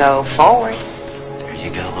said to go forward. There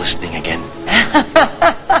you go, listening again.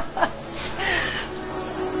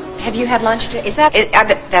 Have you had lunch today? I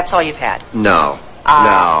bet that's all you've had. No.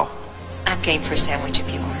 No. I'm game for a sandwich if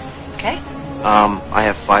you are. Okay? I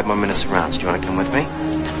have 5 more minutes of rounds. Do you want to come with me?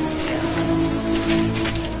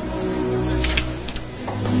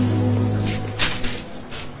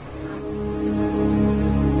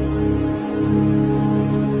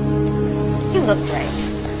 You look great.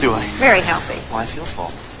 Do I? Very healthy. Well, I feel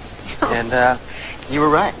full. And, you were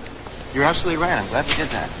right. You're absolutely right. I'm glad you did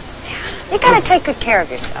that. You gotta take good care of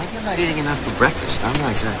yourself. You're not eating enough for breakfast. I'm not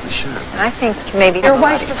exactly sure. I think maybe Your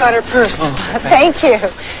wife forgot her purse. Oh, Thank you.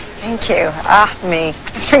 Thank you. Me. I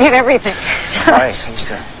forget everything. Wife, I used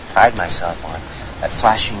to pride myself on that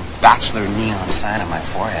flashing bachelor neon sign on my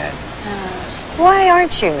forehead. Why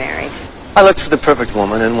aren't you married? I looked for the perfect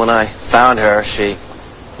woman, and when I found her, she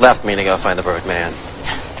left me to go find the perfect man.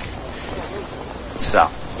 So,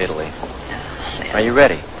 Italy. Are you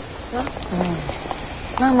ready?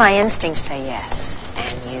 Well, my instincts say yes.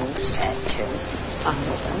 And you said to follow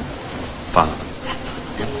them. Follow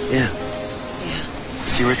them. Yeah.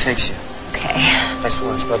 See where it takes you. Okay. Thanks for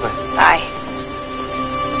lunch. Bye-bye. Bye.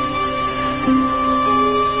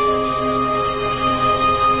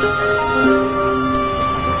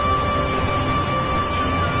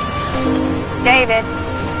 David,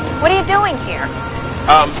 what are you doing here?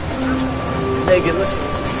 Megan, listen.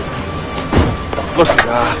 Look,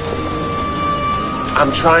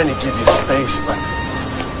 I'm trying to give you space, but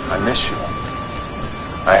I miss you.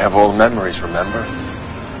 I have old memories, remember?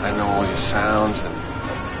 I know all your sounds and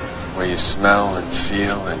where you smell and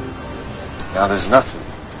feel, and now there's nothing.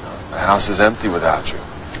 The house is empty without you.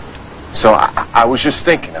 So I was just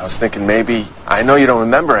thinking. I was thinking maybe, I know you don't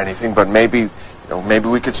remember anything, but maybe, maybe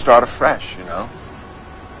we could start afresh,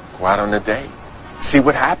 Go out on a date. See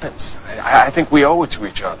what happens. I think we owe it to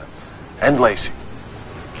each other. And Lacey.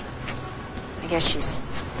 I guess she's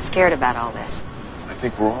scared about all this. I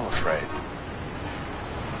think we're all afraid.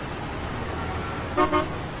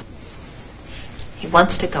 He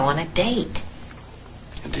wants to go on a date.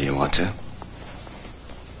 Do you want to?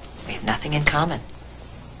 We have nothing in common.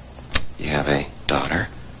 You have a daughter?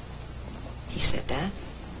 He said that.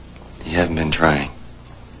 You haven't been trying.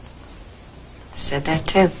 Said that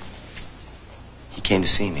too. He came to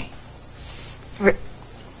see me.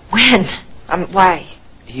 When? Why?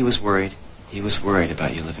 He was worried. He was worried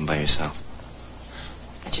about you living by yourself.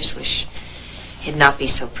 I just wish he'd not be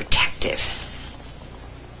so protective.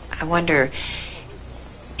 I wonder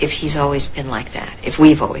if he's always been like that. If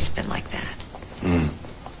we've always been like that.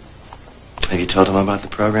 Have you told him about the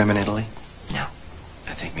program in Italy? No.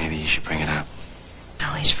 I think maybe you should bring it up.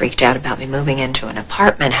 Well, he's freaked out about me moving into an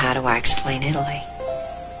apartment. How do I explain Italy?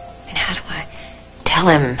 And how do I tell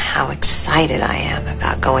him how excited I am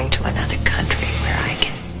about going to another country where I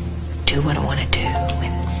can do what I want to do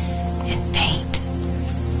and paint?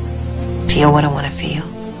 Feel what I want to feel?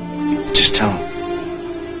 Just tell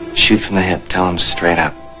him. Shoot from the hip. Tell him straight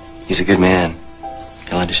up. He's a good man.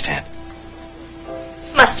 He'll understand.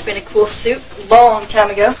 Must have been a cool suit a long time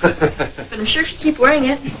ago. But I'm sure if you keep wearing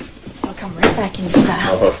it, it'll come right back into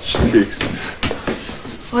style. Oh, jeez.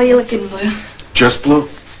 Why are you looking blue? Just blue?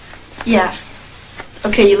 Yeah.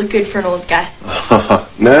 Okay, you look good for an old guy.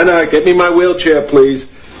 Nana, get me my wheelchair, please.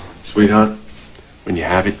 Sweetheart, when you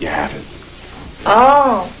have it, you have it.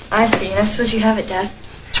 Oh, I see. And I suppose you have it, Dad.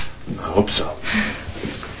 I hope so.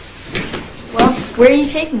 Well, where are you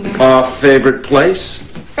taking me? Our favorite place?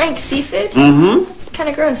 Frank's Seafood? Mm-hmm. It's kind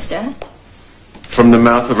of gross, Dad. From the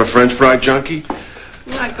mouth of a French fry junkie?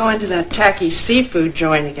 You're not going to that tacky seafood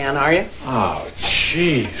joint again, are you? Oh,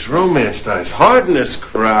 jeez. Romance dice hard in this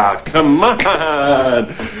crowd. Come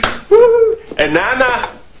on. Woo. And Nana,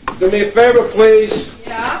 do me a favor, please.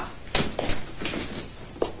 Yeah?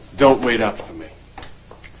 Don't wait up for me.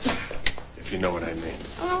 If you know what I mean.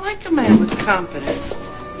 Oh, I like a man with confidence,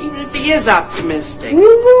 even if he is optimistic.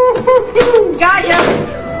 Got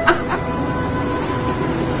ya!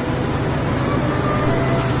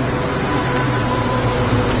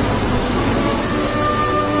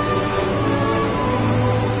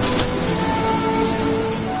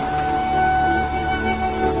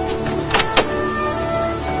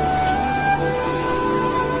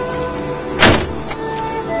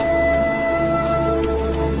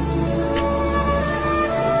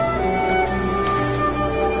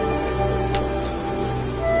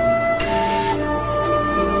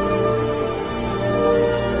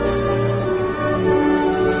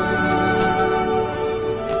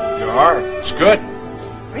 It's good.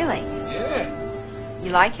 Really? Yeah. You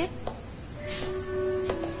like it?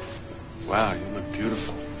 Wow, you look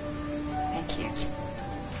beautiful. Thank you.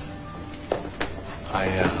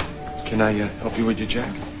 Can I help you with your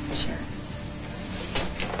jacket? Sure.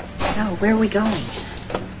 So, where are we going?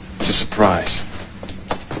 It's a surprise.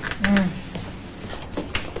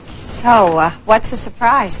 So, what's the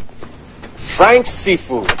surprise? Frank's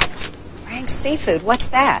Seafood. Frank's Seafood, what's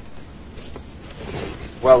that?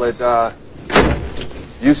 Well, it,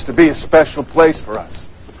 used to be a special place for us.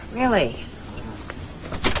 Really?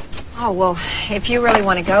 Oh, well, if you really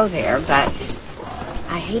want to go there, but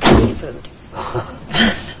I hate seafood.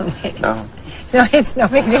 No. No, it's no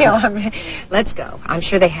big deal. Let's go. I'm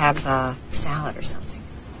sure they have salad or something.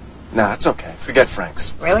 Nah, it's okay. Forget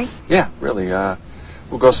Frank's. Really? Yeah, really.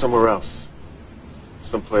 We'll go somewhere else.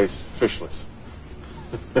 Someplace fishless.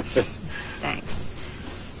 Thanks.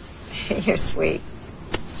 You're sweet.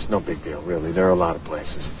 It's no big deal, really. There are a lot of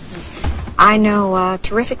places. I know a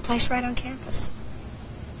terrific place right on campus.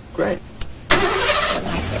 Great. I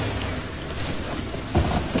like it.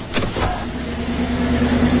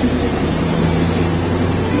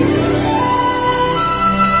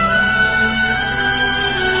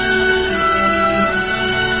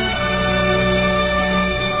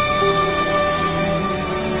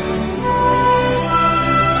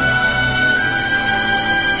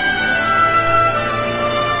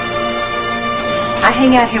 I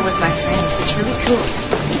hang out here with my friends. It's really cool.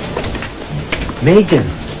 Megan.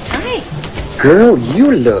 Hi. Girl,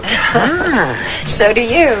 you look hot. So do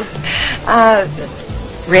you.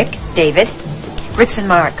 Rick, David. Rick's in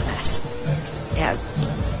my art class. Yeah,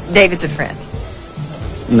 David's a friend.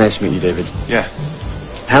 Nice to meet you, David. Yeah.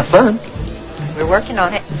 Have fun. We're working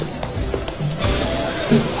on it.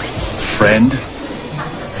 Friend?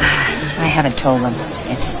 I haven't told them.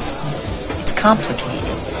 It's complicated.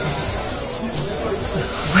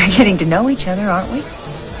 We're getting to know each other, aren't we?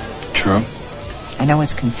 True. I know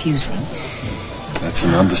it's confusing. That's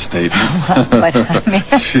an understatement. But, I mean,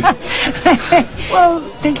 well,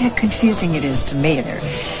 think how confusing it is to me. There are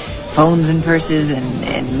phones and purses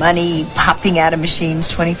and money popping out of machines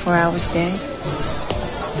 24 hours a day.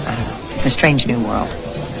 I don't know. It's a strange new world.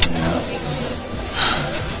 Yeah.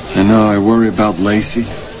 I know. I worry about Lacey.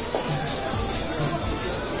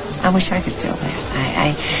 I wish I could feel that.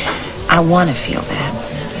 I want to feel that.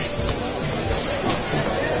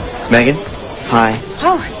 Megan. Hi.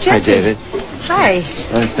 Oh, Jesse. Hi, David. Hi.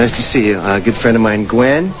 Nice to see you. A good friend of mine,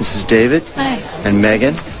 Gwen. This is David. Hi. And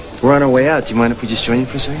Megan. We're on our way out. Do you mind if we just join you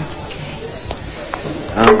for a second?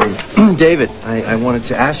 David, I wanted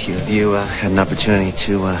to ask you if you had an opportunity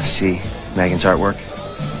to see Megan's artwork.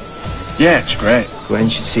 Yeah, it's great. Gwen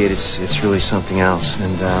should see it. It's really something else.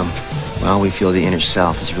 And, well, we feel the inner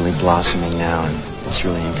self is really blossoming now, and it's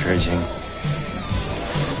really encouraging.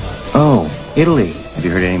 Oh, Italy. Have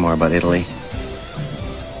you heard any more about Italy?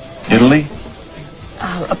 Italy?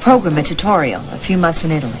 A program, a tutorial. A few months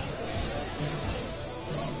in Italy.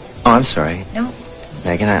 Oh, I'm sorry. No.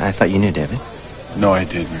 Megan, I thought you knew David. No, I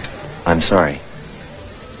didn't. I'm sorry.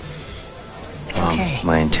 It's okay.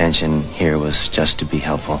 My intention here was just to be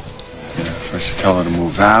helpful. First you tell her to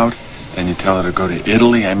move out, then you tell her to go to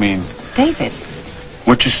Italy. I mean... David.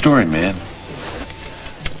 What's your story, man?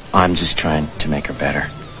 I'm just trying to make her better.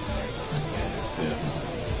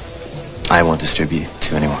 I won't disturb you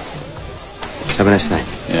to anyone. Have a nice night.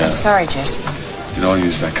 Yeah. I'm sorry, Jesse. You could all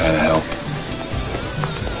use that kind of help.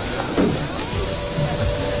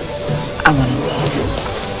 I want to leave.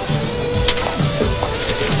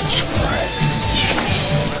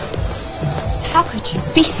 How could you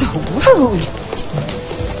be so rude?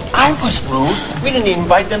 I was rude. We didn't even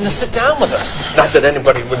invite them to sit down with us. Not that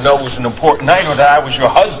anybody would know it was an important night or that I was your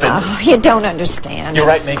husband. Oh, you don't understand. You're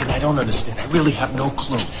right, Megan. I don't understand. I really have no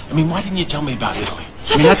clue. I mean, why didn't you tell me about Italy?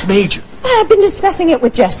 I mean, that's major. I've been discussing it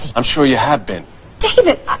with Jesse. I'm sure you have been.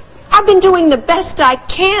 David, I've been doing the best I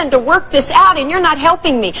can to work this out, and you're not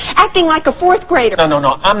helping me. Acting like a fourth grader.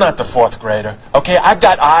 No. I'm not the fourth grader. Okay, I've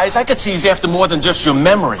got eyes. I could see he's after more than just your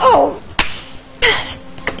memory. Oh.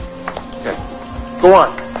 Okay, go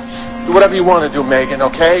on. Do whatever you want to do, Megan,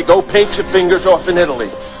 okay? Go paint your fingers off in Italy.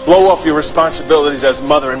 Blow off your responsibilities as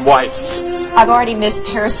mother and wife. I've already missed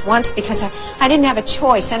Paris once because I didn't have a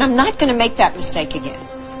choice, and I'm not going to make that mistake again.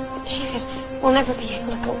 David, we'll never be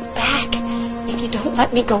able to go back if you don't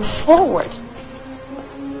let me go forward. I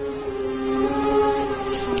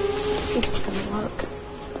think it's going to work.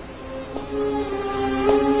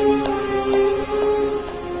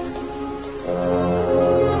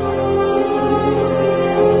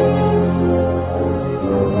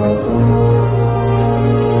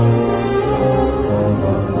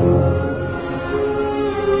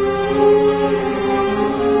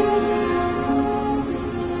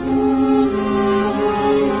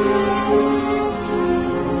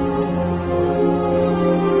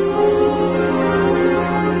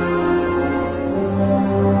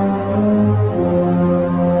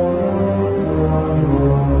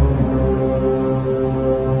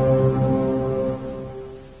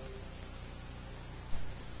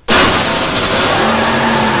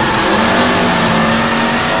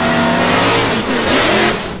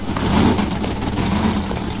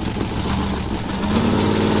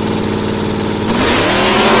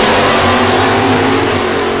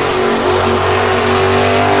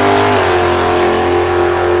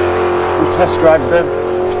 Test drives them?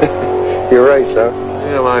 You're right, son.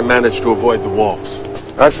 Yeah, well, I managed to avoid the walls.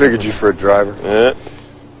 I figured you for a driver. Yeah.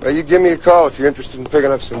 Well, you give me a call if you're interested in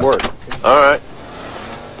picking up some work. Okay? All right.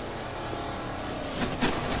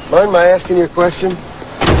 Mind my asking you a question?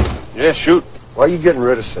 Yeah, shoot. Why are you getting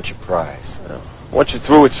rid of such a prize? Well, once you're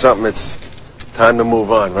through with something, it's time to move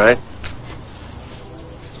on, right?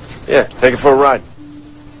 Yeah, take it for a ride.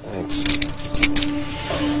 Thanks.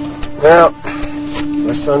 Well,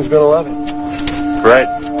 my son's gonna love it. Right.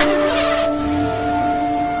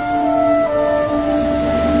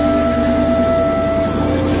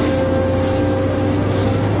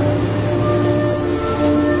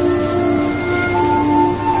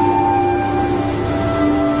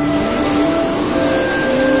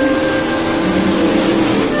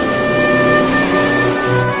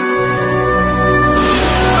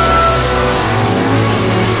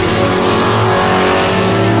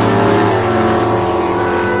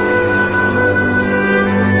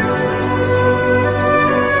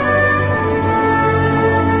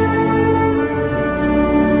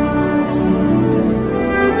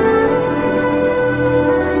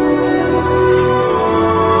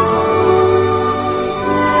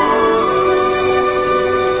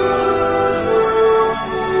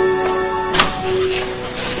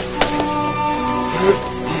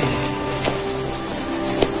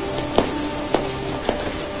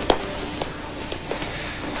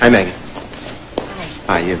 Hi, Megan. Hi.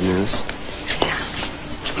 Hi, you have news? Yeah.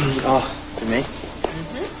 Oh, for me?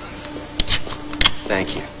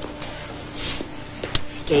 Thank you.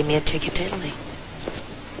 He gave me a ticket to Italy.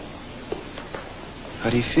 How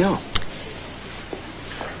do you feel?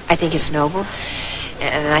 I think it's noble,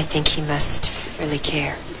 and I think he must really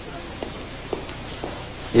care.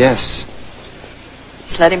 Yes.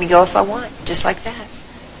 He's letting me go if I want, just like that.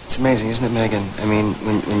 It's amazing, isn't it, Megan? I mean,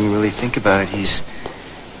 when you really think about it, he's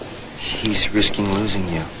risking losing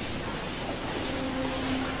you.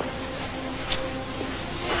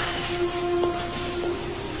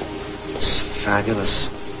 It's a fabulous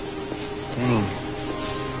thing.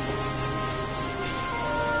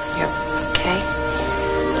 You're okay?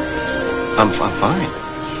 I'm fine.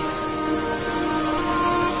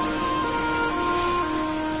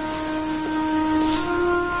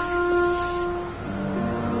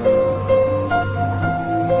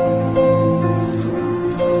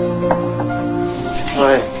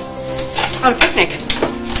 On a picnic.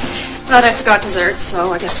 But I forgot dessert,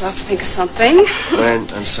 so I guess we'll have to think of something. Glenn,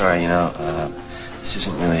 I'm sorry, this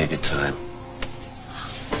isn't really a good time.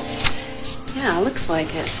 Yeah, looks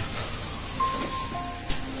like it.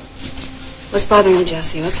 What's bothering you,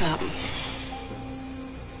 Jesse? What's up?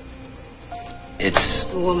 It's...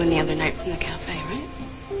 The woman the other night from the cafe, right?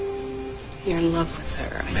 You're in love with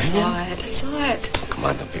her. I saw it. Come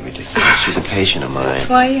on, don't be ridiculous. She's a patient of mine. That's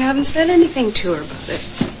why you haven't said anything to her about it.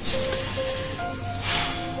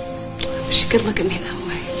 I wish you could look at me that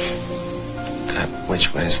way.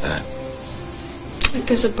 Which way is that? Like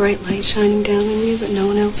there's a bright light shining down on you that no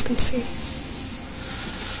one else can see.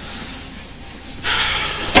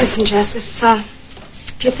 Listen, Jess, if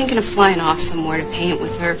you're thinking of flying off somewhere to paint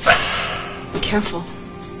with her, be careful.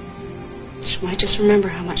 She might just remember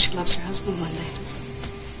how much she loves her husband one day.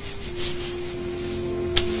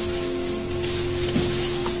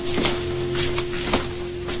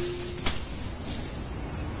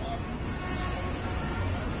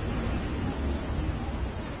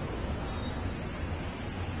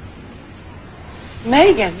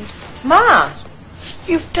 Megan. Ma.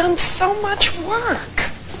 You've done so much work.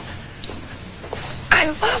 I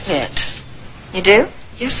love it. You do?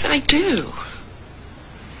 Yes, I do.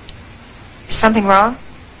 Is something wrong?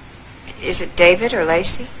 Is it David or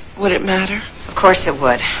Lacey? Would it matter? Of course it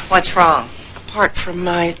would. What's wrong? Apart from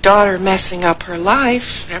my daughter messing up her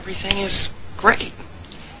life, everything is great.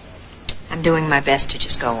 I'm doing my best to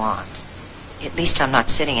just go on. At least I'm not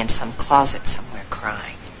sitting in some closet somewhere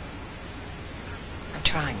crying. I'm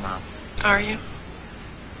trying, Mom. Are you?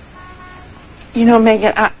 You know,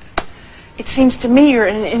 Megan, it seems to me you're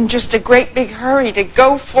in just a great big hurry to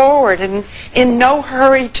go forward and in no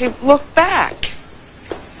hurry to look back.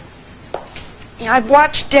 You know, I've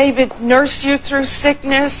watched David nurse you through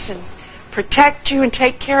sickness and protect you and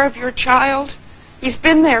take care of your child. He's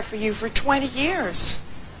been there for you for 20 years.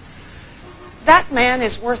 That man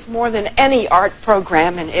is worth more than any art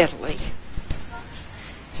program in Italy.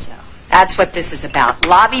 So, that's what this is about.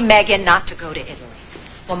 Lobby Megan not to go to Italy.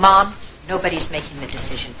 Well, Mom, nobody's making the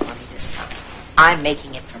decision for me this time. I'm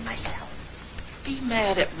making it for myself. Be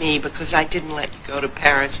mad at me because I didn't let you go to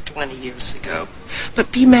Paris 20 years ago.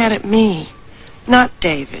 But be mad at me, not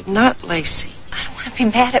David, not Lacey. I don't want to be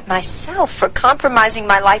mad at myself for compromising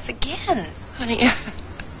my life again. Honey,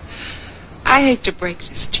 I hate to break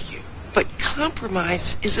this to you, but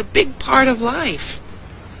compromise is a big part of life.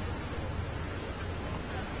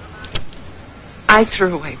 I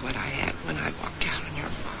threw away what I had when I walked out on your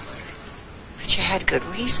father. But you had good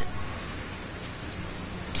reason.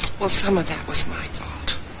 Well, some of that was my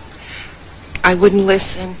fault. I wouldn't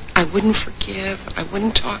listen. I wouldn't forgive. I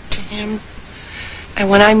wouldn't talk to him. And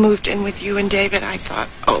when I moved in with you and David, I thought,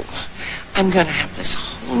 oh, I'm going to have this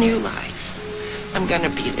whole new life. I'm going to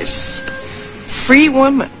be this free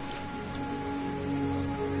woman.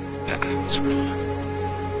 But I was wrong.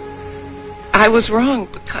 I was wrong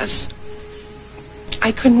because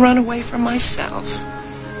I couldn't run away from myself.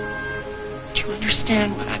 Do you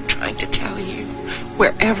understand what I'm trying to tell you?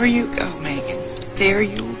 Wherever you go, Megan, there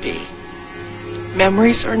you'll be.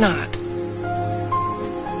 Memories or not.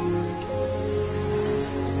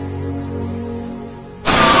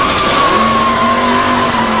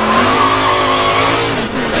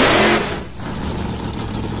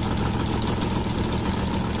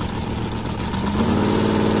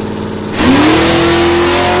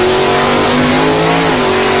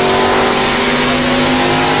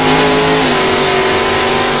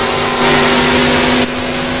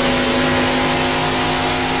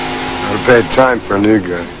 Bad time for a new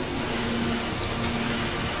guy.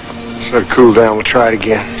 Just let it cool down. We'll try it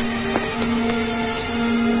again.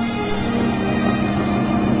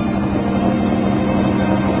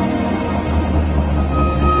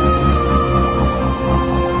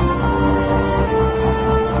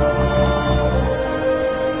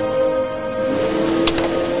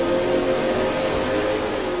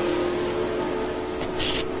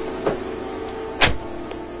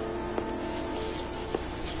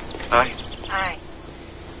 Hi. Hi.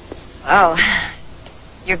 Oh,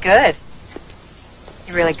 you're good.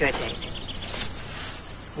 You're really good, David.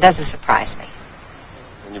 It doesn't surprise me.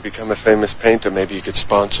 When you become a famous painter, maybe you could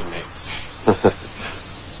sponsor me.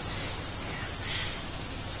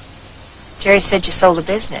 Jerry said you sold a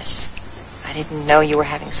business. I didn't know you were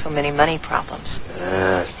having so many money problems.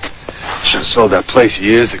 Should have sold that place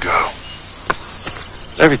years ago.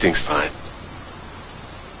 Everything's fine.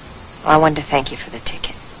 Well, I wanted to thank you for the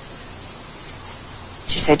ticket.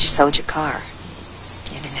 You said you sold your car.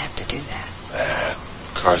 You didn't have to do that.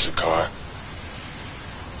 Car's a car.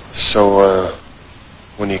 So,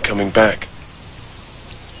 when are you coming back?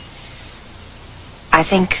 I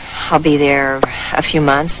think I'll be there a few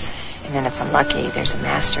months, and then if I'm lucky, there's a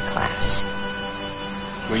master class.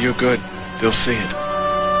 Well, you're good. They'll see it.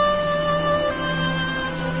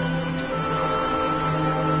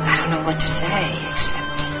 I don't know what to say,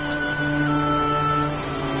 except...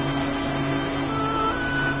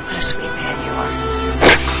 what a sweet man you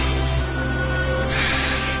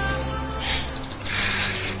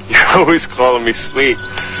are. You're always calling me sweet.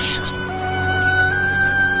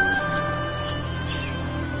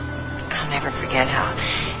 I'll never forget how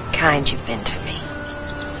kind you've been to me.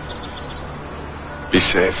 Be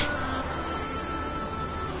safe.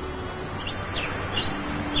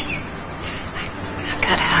 I've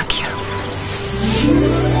got to hug you.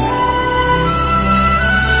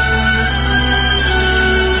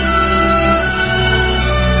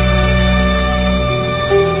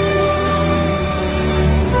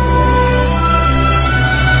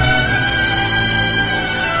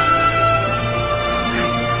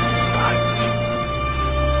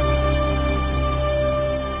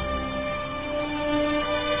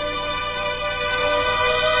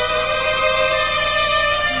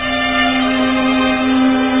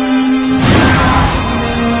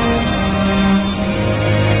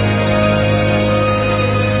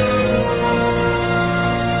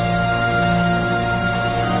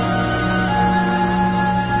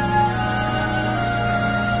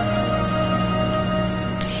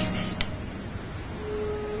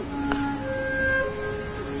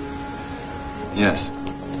 Yes.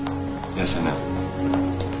 Yes, I know.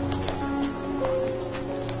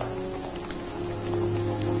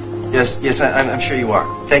 Yes, I'm sure you are.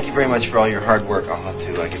 Thank you very much for all your hard work. I'll have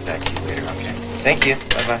to get back to you later, okay? Thank you.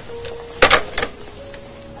 Bye-bye.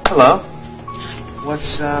 Hello.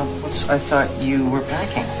 What's, I thought you were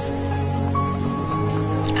packing.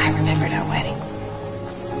 I remembered our wedding.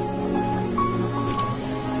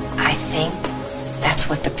 I think that's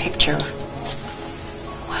what the picture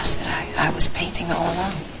was that I was painting all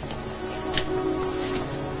along.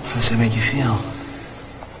 How does that make you feel?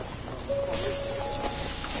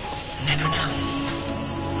 I don't know.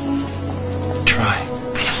 Try. I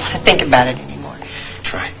don't want to think about it anymore.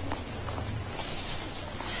 Try.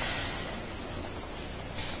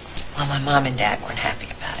 Well, my mom and dad weren't happy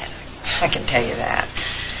about it. I can tell you that.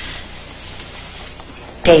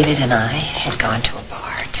 David and I had gone to a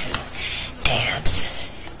bar to dance,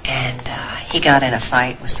 and he got in a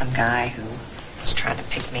fight with some guy who was trying to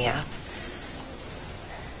pick me up.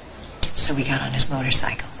 So we got on his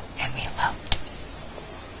motorcycle, and we eloped.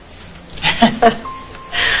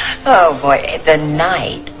 Oh, boy. The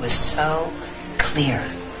night was so clear.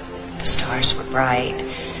 The stars were bright.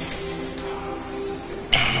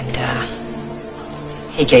 And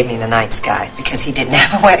he gave me the night sky because he didn't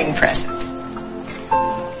have a wedding present.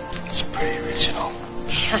 It's pretty original.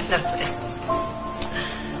 Yeah, I know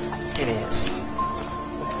it is.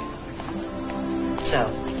 So,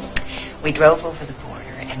 we drove over the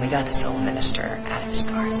border, and we got this old minister out of his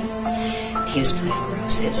garden. He was planting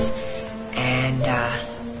roses, and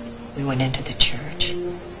we went into the church,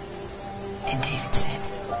 and David said,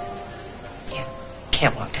 "You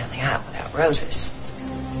can't walk down the aisle without roses."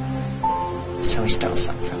 So we stole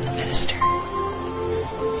some from the minister.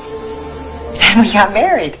 And we got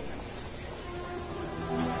married.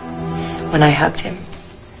 When I hugged him,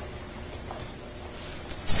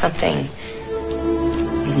 something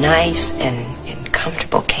nice and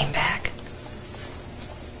comfortable came back.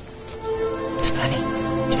 It's funny.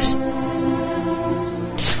 Just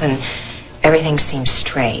when everything seems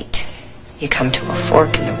straight, you come to a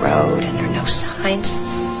fork in the road and there are no signs,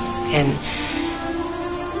 and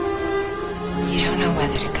you don't know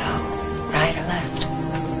whether to go right or left.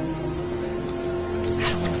 I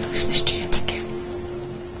don't want to lose this chance again.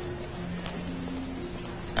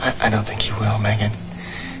 I don't think you will, Megan.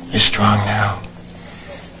 You're strong now.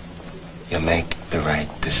 You'll make the right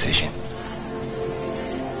decision.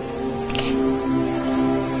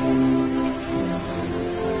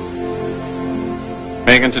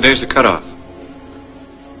 Megan, today's the cutoff.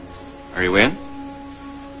 Are you in?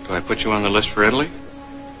 Do I put you on the list for Italy?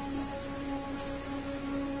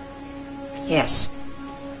 Yes.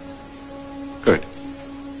 Good.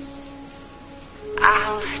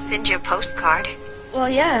 I'll send you a postcard. Well,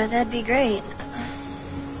 yeah, that'd be great.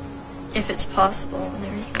 If it's possible and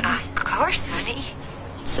everything. Of course, honey.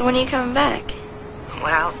 So when are you coming back?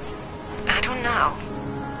 Well, I don't know.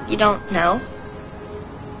 You don't know?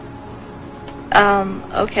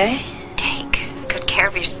 Okay. Take good care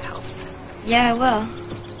of yourself. Yeah, I will.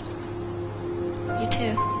 You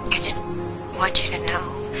too. I just want you to know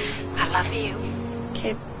I love you.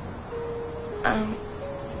 Okay.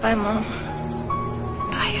 Bye, Mom.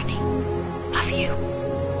 Bye, honey. Love you.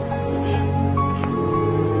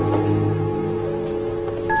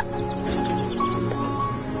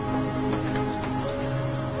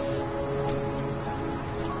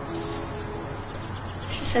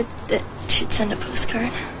 She said that she'd send a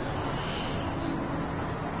postcard.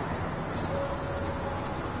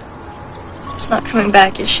 She's not coming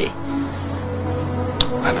back, is she?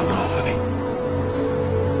 I don't know, honey.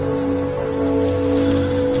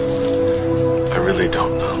 I really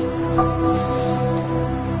don't know.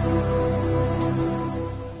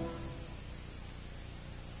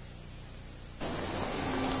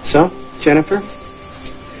 So, Jennifer,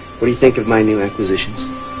 what do you think of my new acquisitions?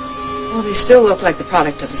 Well, they still look like the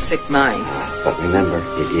product of a sick mind. But remember,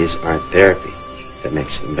 it is art therapy that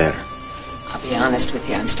makes them better. I'll be honest with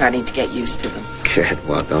you, I'm starting to get used to them. Good.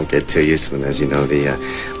 Well, don't get too used to them. As you know, the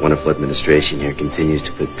wonderful administration here continues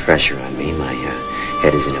to put pressure on me. My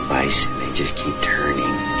head is in a vice, and they just keep turning.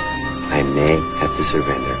 I may have to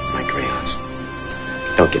surrender my crayons.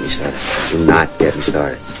 Don't get me started. Do not get me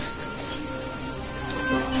started.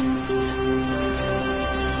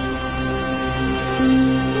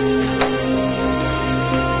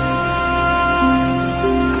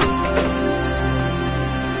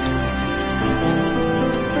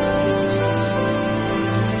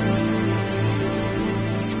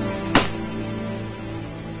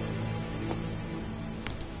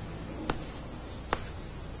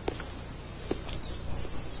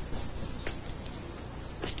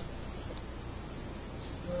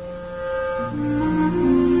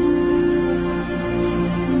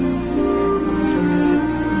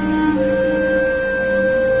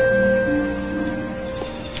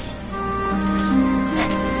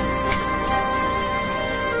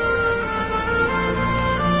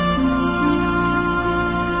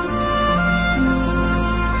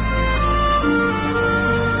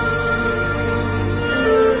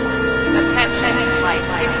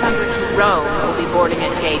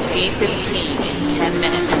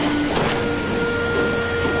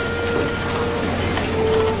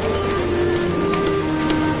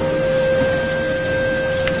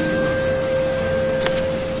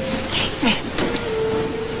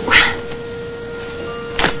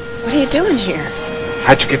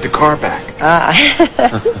 How'd you get the car back?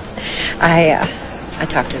 I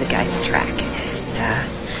talked to the guy at the track,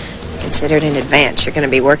 and considered in advance you're going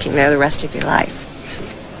to be working there the rest of your life.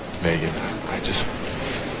 Megan,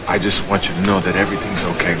 I just want you to know that everything's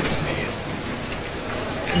okay with me,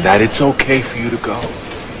 and that it's okay for you to go.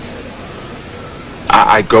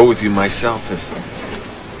 I'd go with you myself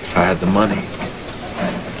if I had the money.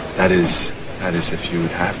 That is if you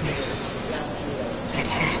would have me.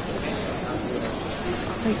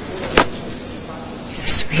 You're the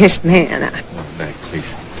sweetest man. No, Meg,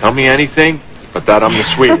 please. Tell me anything, but that I'm the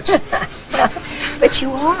sweetest. But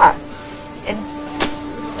you are.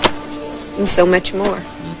 And so much more.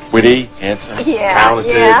 Witty, handsome,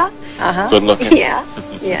 talented, good looking. Yeah,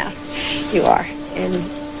 yeah, you are. And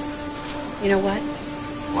you know what?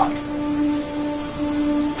 What?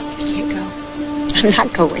 I can't go. I'm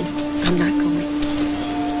not going. I'm not going.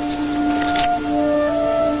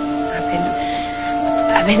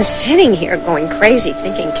 I've been sitting here going crazy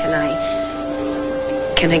thinking, can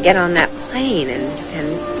I get on that plane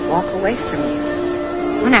and walk away from you?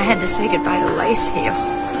 When I had to say goodbye to Lacey, it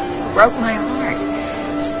broke my heart.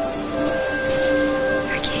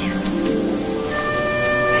 I can't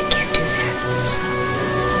do that. So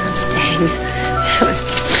I'm staying.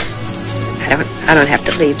 I don't have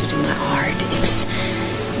to leave to do my art. It's,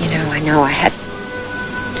 I know I had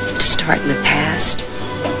to start in the past.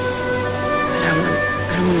 I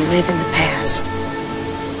don't want to live in the past.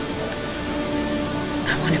 I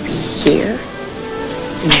want to be here,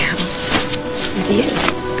 now, with you.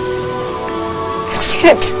 That's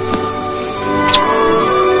it.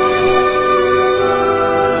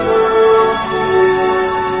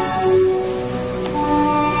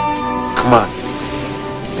 Come on.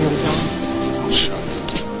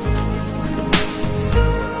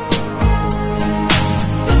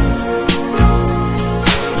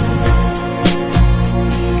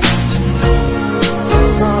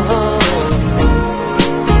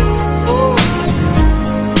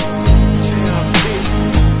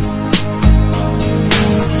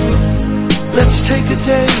 Let's take a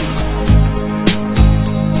day.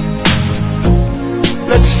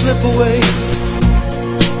 Let's slip away.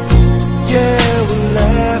 Yeah, we'll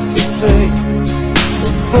laugh and play.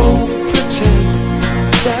 We'll both pretend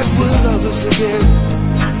that we're lovers again.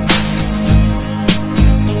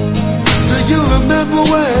 Do you remember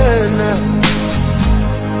when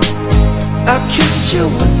I kissed you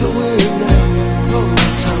with the wind? Oh,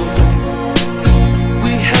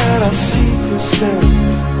 we had our secrets then.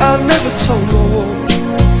 I never told no one.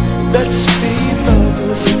 Let's be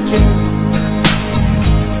lovers again.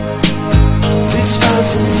 Please find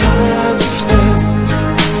some time to spend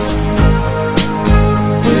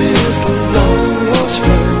with a long lost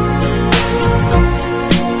friend.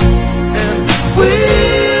 And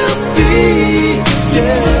we'll be,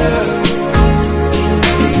 yeah,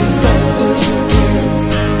 be lovers again.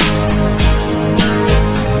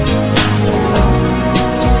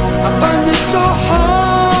 I find it so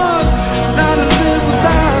hard not to live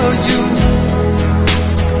without you.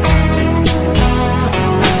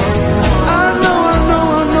 I know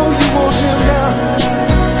you want him now.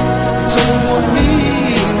 You don't want me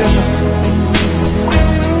now.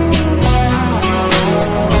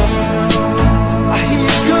 I hear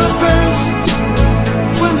your girlfriends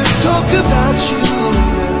when they talk about you.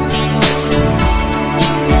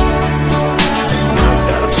 I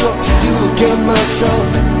gotta talk to you again myself,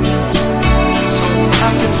 so I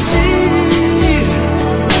can see.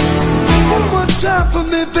 One more time for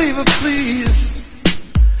me, baby, please.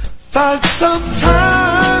 Find some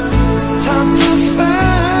time to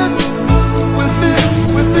spend with me,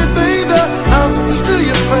 baby. I'm still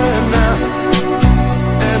your friend now,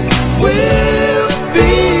 and we'll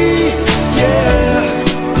be, yeah,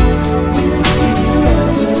 we'll be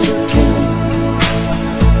lovers again.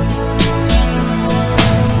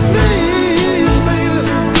 Please, baby,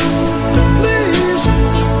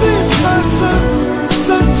 please find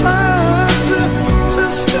some time to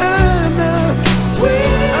spend there.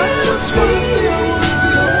 I just wanna be.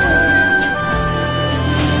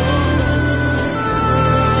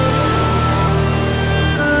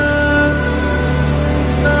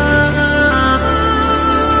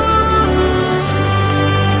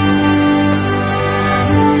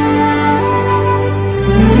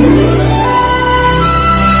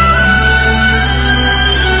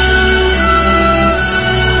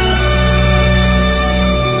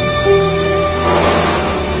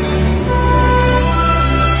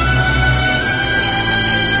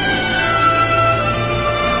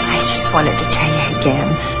 I just wanted to tell you again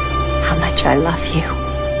how much I love you.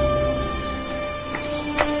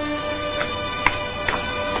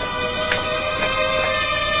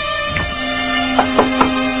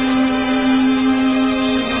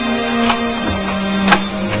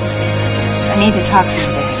 I need to talk to you,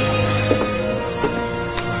 Daddy.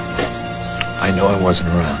 I know I wasn't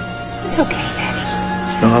around. It's okay, Daddy.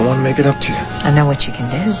 No, I want to make it up to you. I know what you can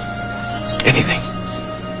do. Anything.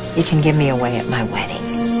 You can give me away at my wedding.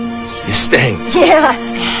 You're staying. Yeah,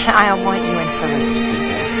 I want you and Phyllis to be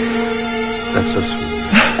there. That's so sweet.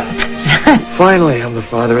 Finally, I'm the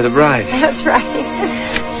father of the bride. That's right.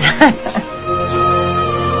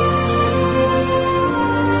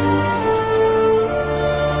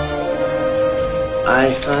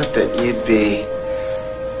 I thought that you'd be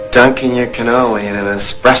dunking your cannoli in an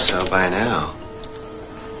espresso by now.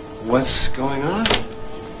 What's going on?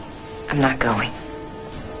 I'm not going.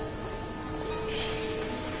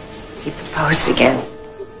 He proposed again.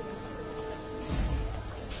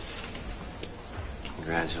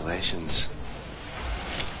 Congratulations.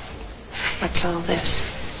 What's all this?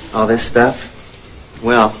 All this stuff?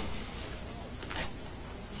 Well,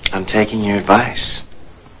 I'm taking your advice.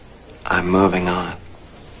 I'm moving on.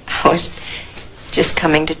 I was just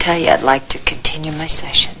coming to tell you I'd like to continue my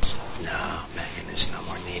sessions. No, Megan, there's no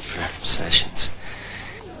more need for sessions.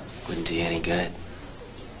 Wouldn't do you any good.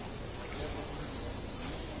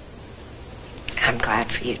 I'm glad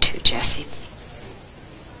for you too, Jesse.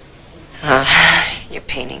 Your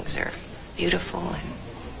paintings are beautiful and...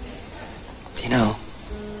 Do you know,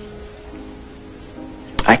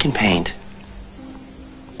 I can paint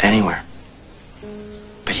anywhere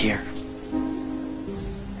but here.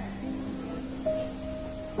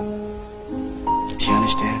 Do you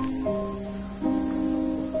understand?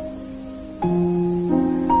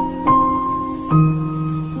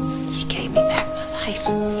 You gave me back my life.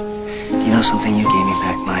 You know something? You gave me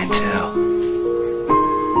back mine too.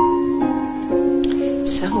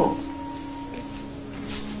 So,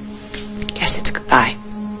 guess it's goodbye.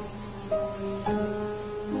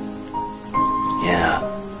 Yeah.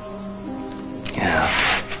 Yeah.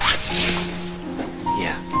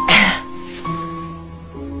 Yeah.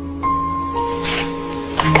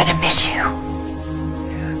 I'm gonna miss you.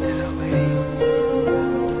 Yeah, ditto, lady.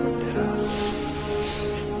 Ditto.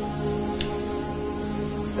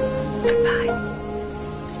 Goodbye.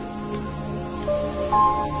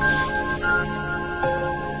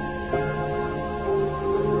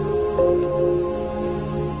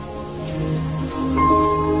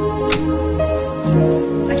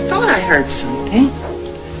 I thought I heard something.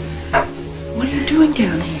 What are you doing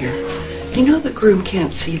down here? You You know the groom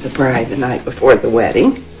can't see the bride the night before the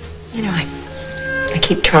wedding. You know, I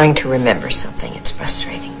keep trying to remember something. It's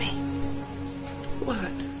frustrating me. What?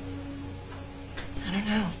 I don't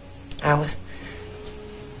know. I was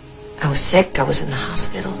sick. I was in the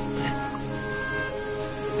hospital.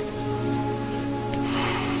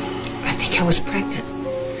 But I think I was pregnant.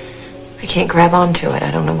 I can't grab onto it. I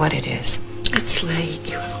don't know what it is. It's late.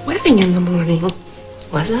 You have a wedding in the morning.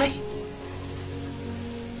 Was I?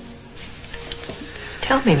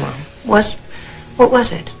 Tell me, Mom. What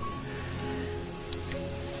was it?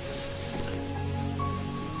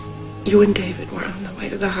 You and David were on the way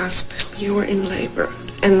to the hospital. You were in labor.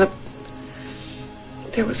 And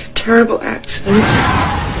there was a terrible accident.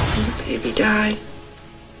 And the baby died.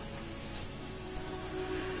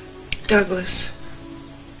 Douglas.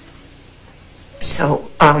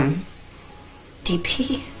 So,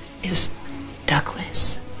 DP is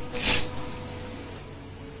Douglas.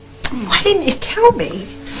 Why didn't you tell me?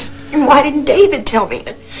 And why didn't David tell me?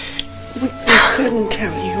 We couldn't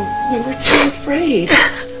tell you. We were too afraid.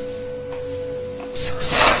 I'm so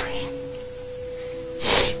sorry.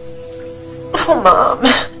 Oh, Mom.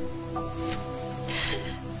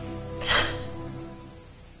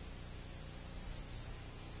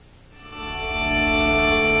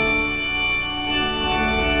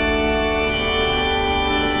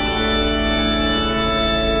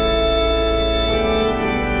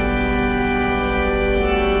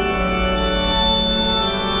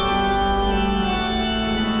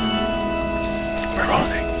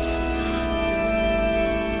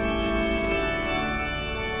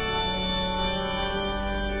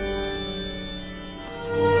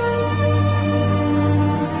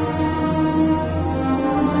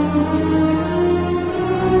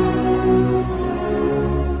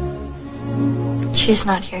 She's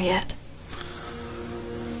not here yet.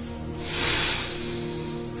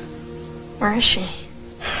 Where is she?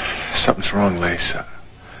 Something's wrong, Lace.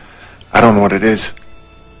 I don't know what it is.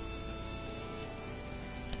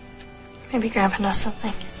 Maybe Grandpa knows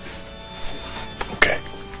something. Okay.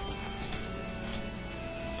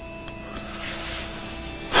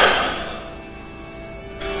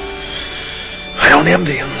 I don't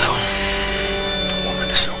envy him, though. A woman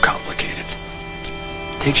is so complicated.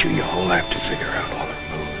 It takes you your whole life to figure out all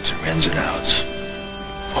her moods, her ins and outs,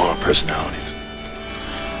 all her personalities.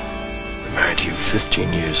 I've been married to you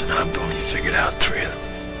 15 years, and I've only figured out 3 of them.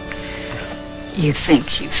 You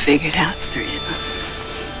think you figured out 3 of them?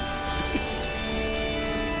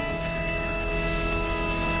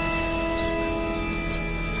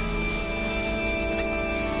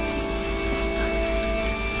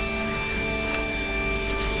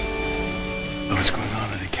 What's going on?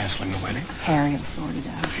 Are they canceling the wedding? Harry will sort it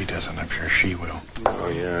out. If he doesn't, I'm sure she will. Oh,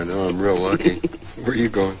 yeah, I know. I'm real lucky. Where are you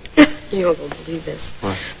going? You won't believe this.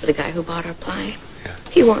 What? But the guy who bought our plane, Yeah.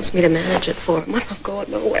 he wants me to manage it for him. I'm not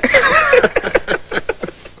going nowhere.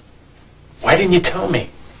 Why didn't you tell me?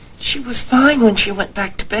 She was fine when she went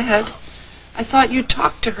back to bed. I thought you'd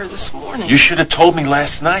talked to her this morning. You should have told me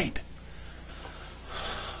last night.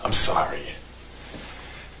 I'm sorry.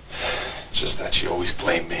 It's just that she always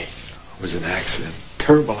blamed me. It was an accident.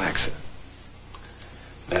 Terrible accident.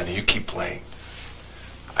 Nanny, you keep playing.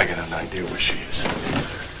 I got an idea where she is.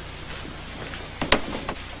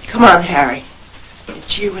 Come on, Harry.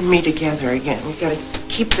 It's you and me together again. We gotta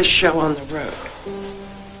keep the show on the road.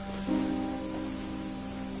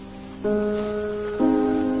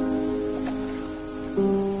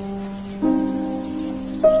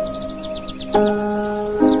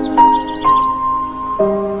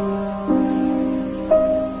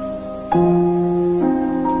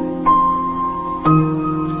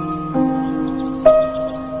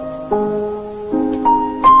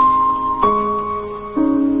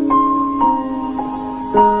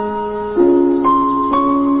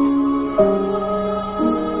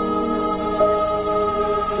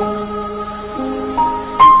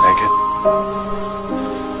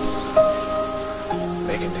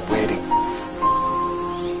 Megan, they're waiting.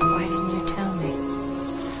 Why didn't you tell me?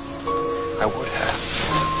 I would have.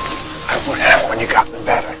 I would have when you got me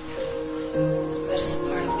better. But it's a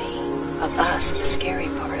part of me, of us, a scary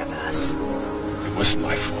part of us. It wasn't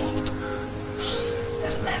my fault.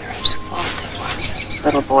 Doesn't matter whose fault it was.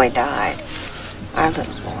 Little boy died. Our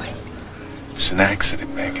little boy. It was an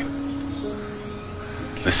accident, Megan.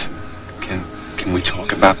 Listen, can we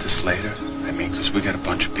talk about this later? I mean, because we got a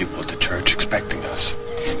bunch of people at the church expecting us.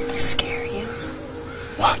 Doesn't this scare you?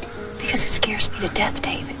 What? Because it scares me to death,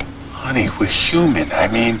 David. Honey, we're human. I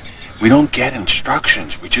mean, we don't get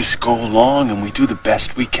instructions. We just go along and we do the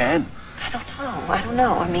best we can. I don't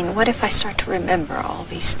know. I mean, what if I start to remember all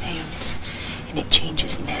these things and it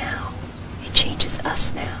changes now? is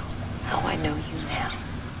us now. How I know you now.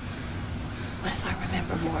 What if I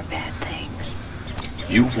remember more bad things?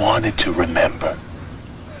 You wanted to remember.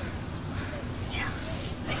 Yeah,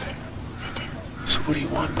 I do. So what do you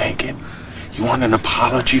want, Megan? You want an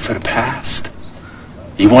apology for the past?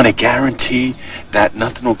 You want a guarantee that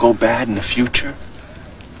nothing will go bad in the future?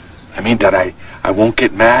 I mean, that I won't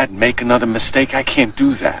get mad and make another mistake? I can't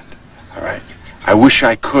do that, all right? I wish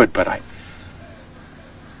I could, but I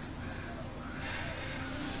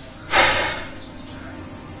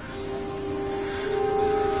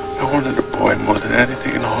wanted a boy more than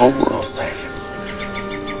anything in the whole world, Megan.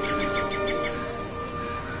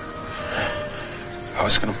 I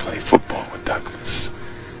was going to play football with Douglas.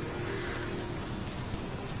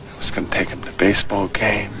 I was going to take him to baseball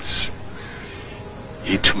games,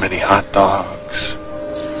 eat too many hot dogs,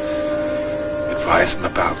 advise him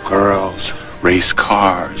about girls, race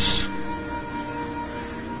cars.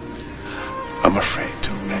 I'm afraid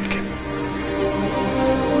to, Megan.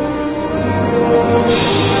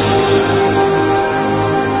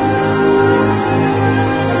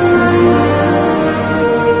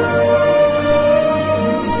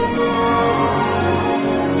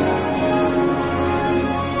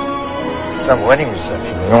 Some wedding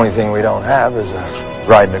reception. The only thing we don't have is a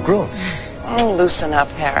bride and a groom. Oh, loosen up,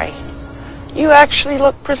 Harry. You actually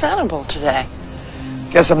look presentable today.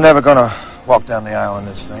 Guess I'm never gonna walk down the aisle in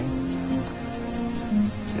this thing.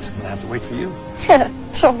 Guess I'm gonna have to wait for you.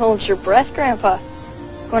 Don't hold your breath, Grandpa.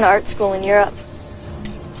 Going to art school in Europe.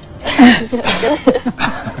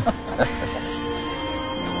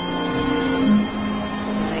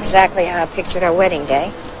 Not exactly how I pictured our wedding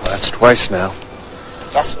day. Well, that's twice now.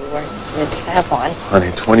 Guess we weren't meant to have one.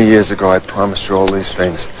 Honey, 20 years ago I promised you all these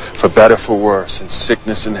things. For better, for worse, in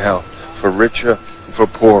sickness and health. For richer and for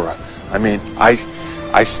poorer. I mean, I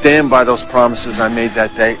stand by those promises I made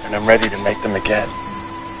that day, and I'm ready to make them again.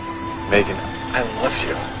 Megan, I love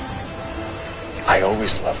you. I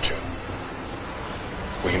always loved you.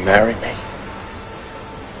 Will you marry me?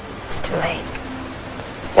 It's too late.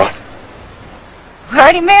 What? We're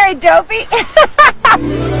already married, Dopey.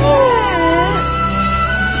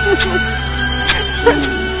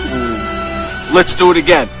 Let's do it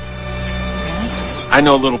again. I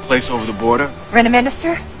know a little place over the border.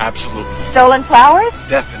 Rent-a-minister? Absolutely. Stolen flowers?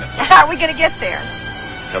 Definitely. How are we going to get there?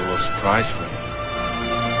 Got a little surprise for you.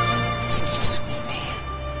 Such a sweet man.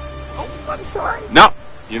 Oh, I'm sorry. No.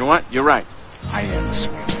 You know what? You're right. I am a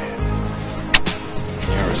sweet man.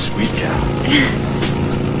 You're a sweet gal.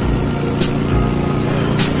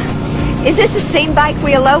 Is this the same bike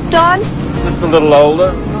we eloped on? Just a little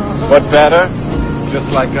older, but better.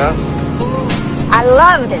 Just like us. I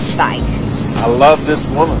love this bike. I love this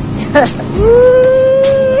woman. Woo!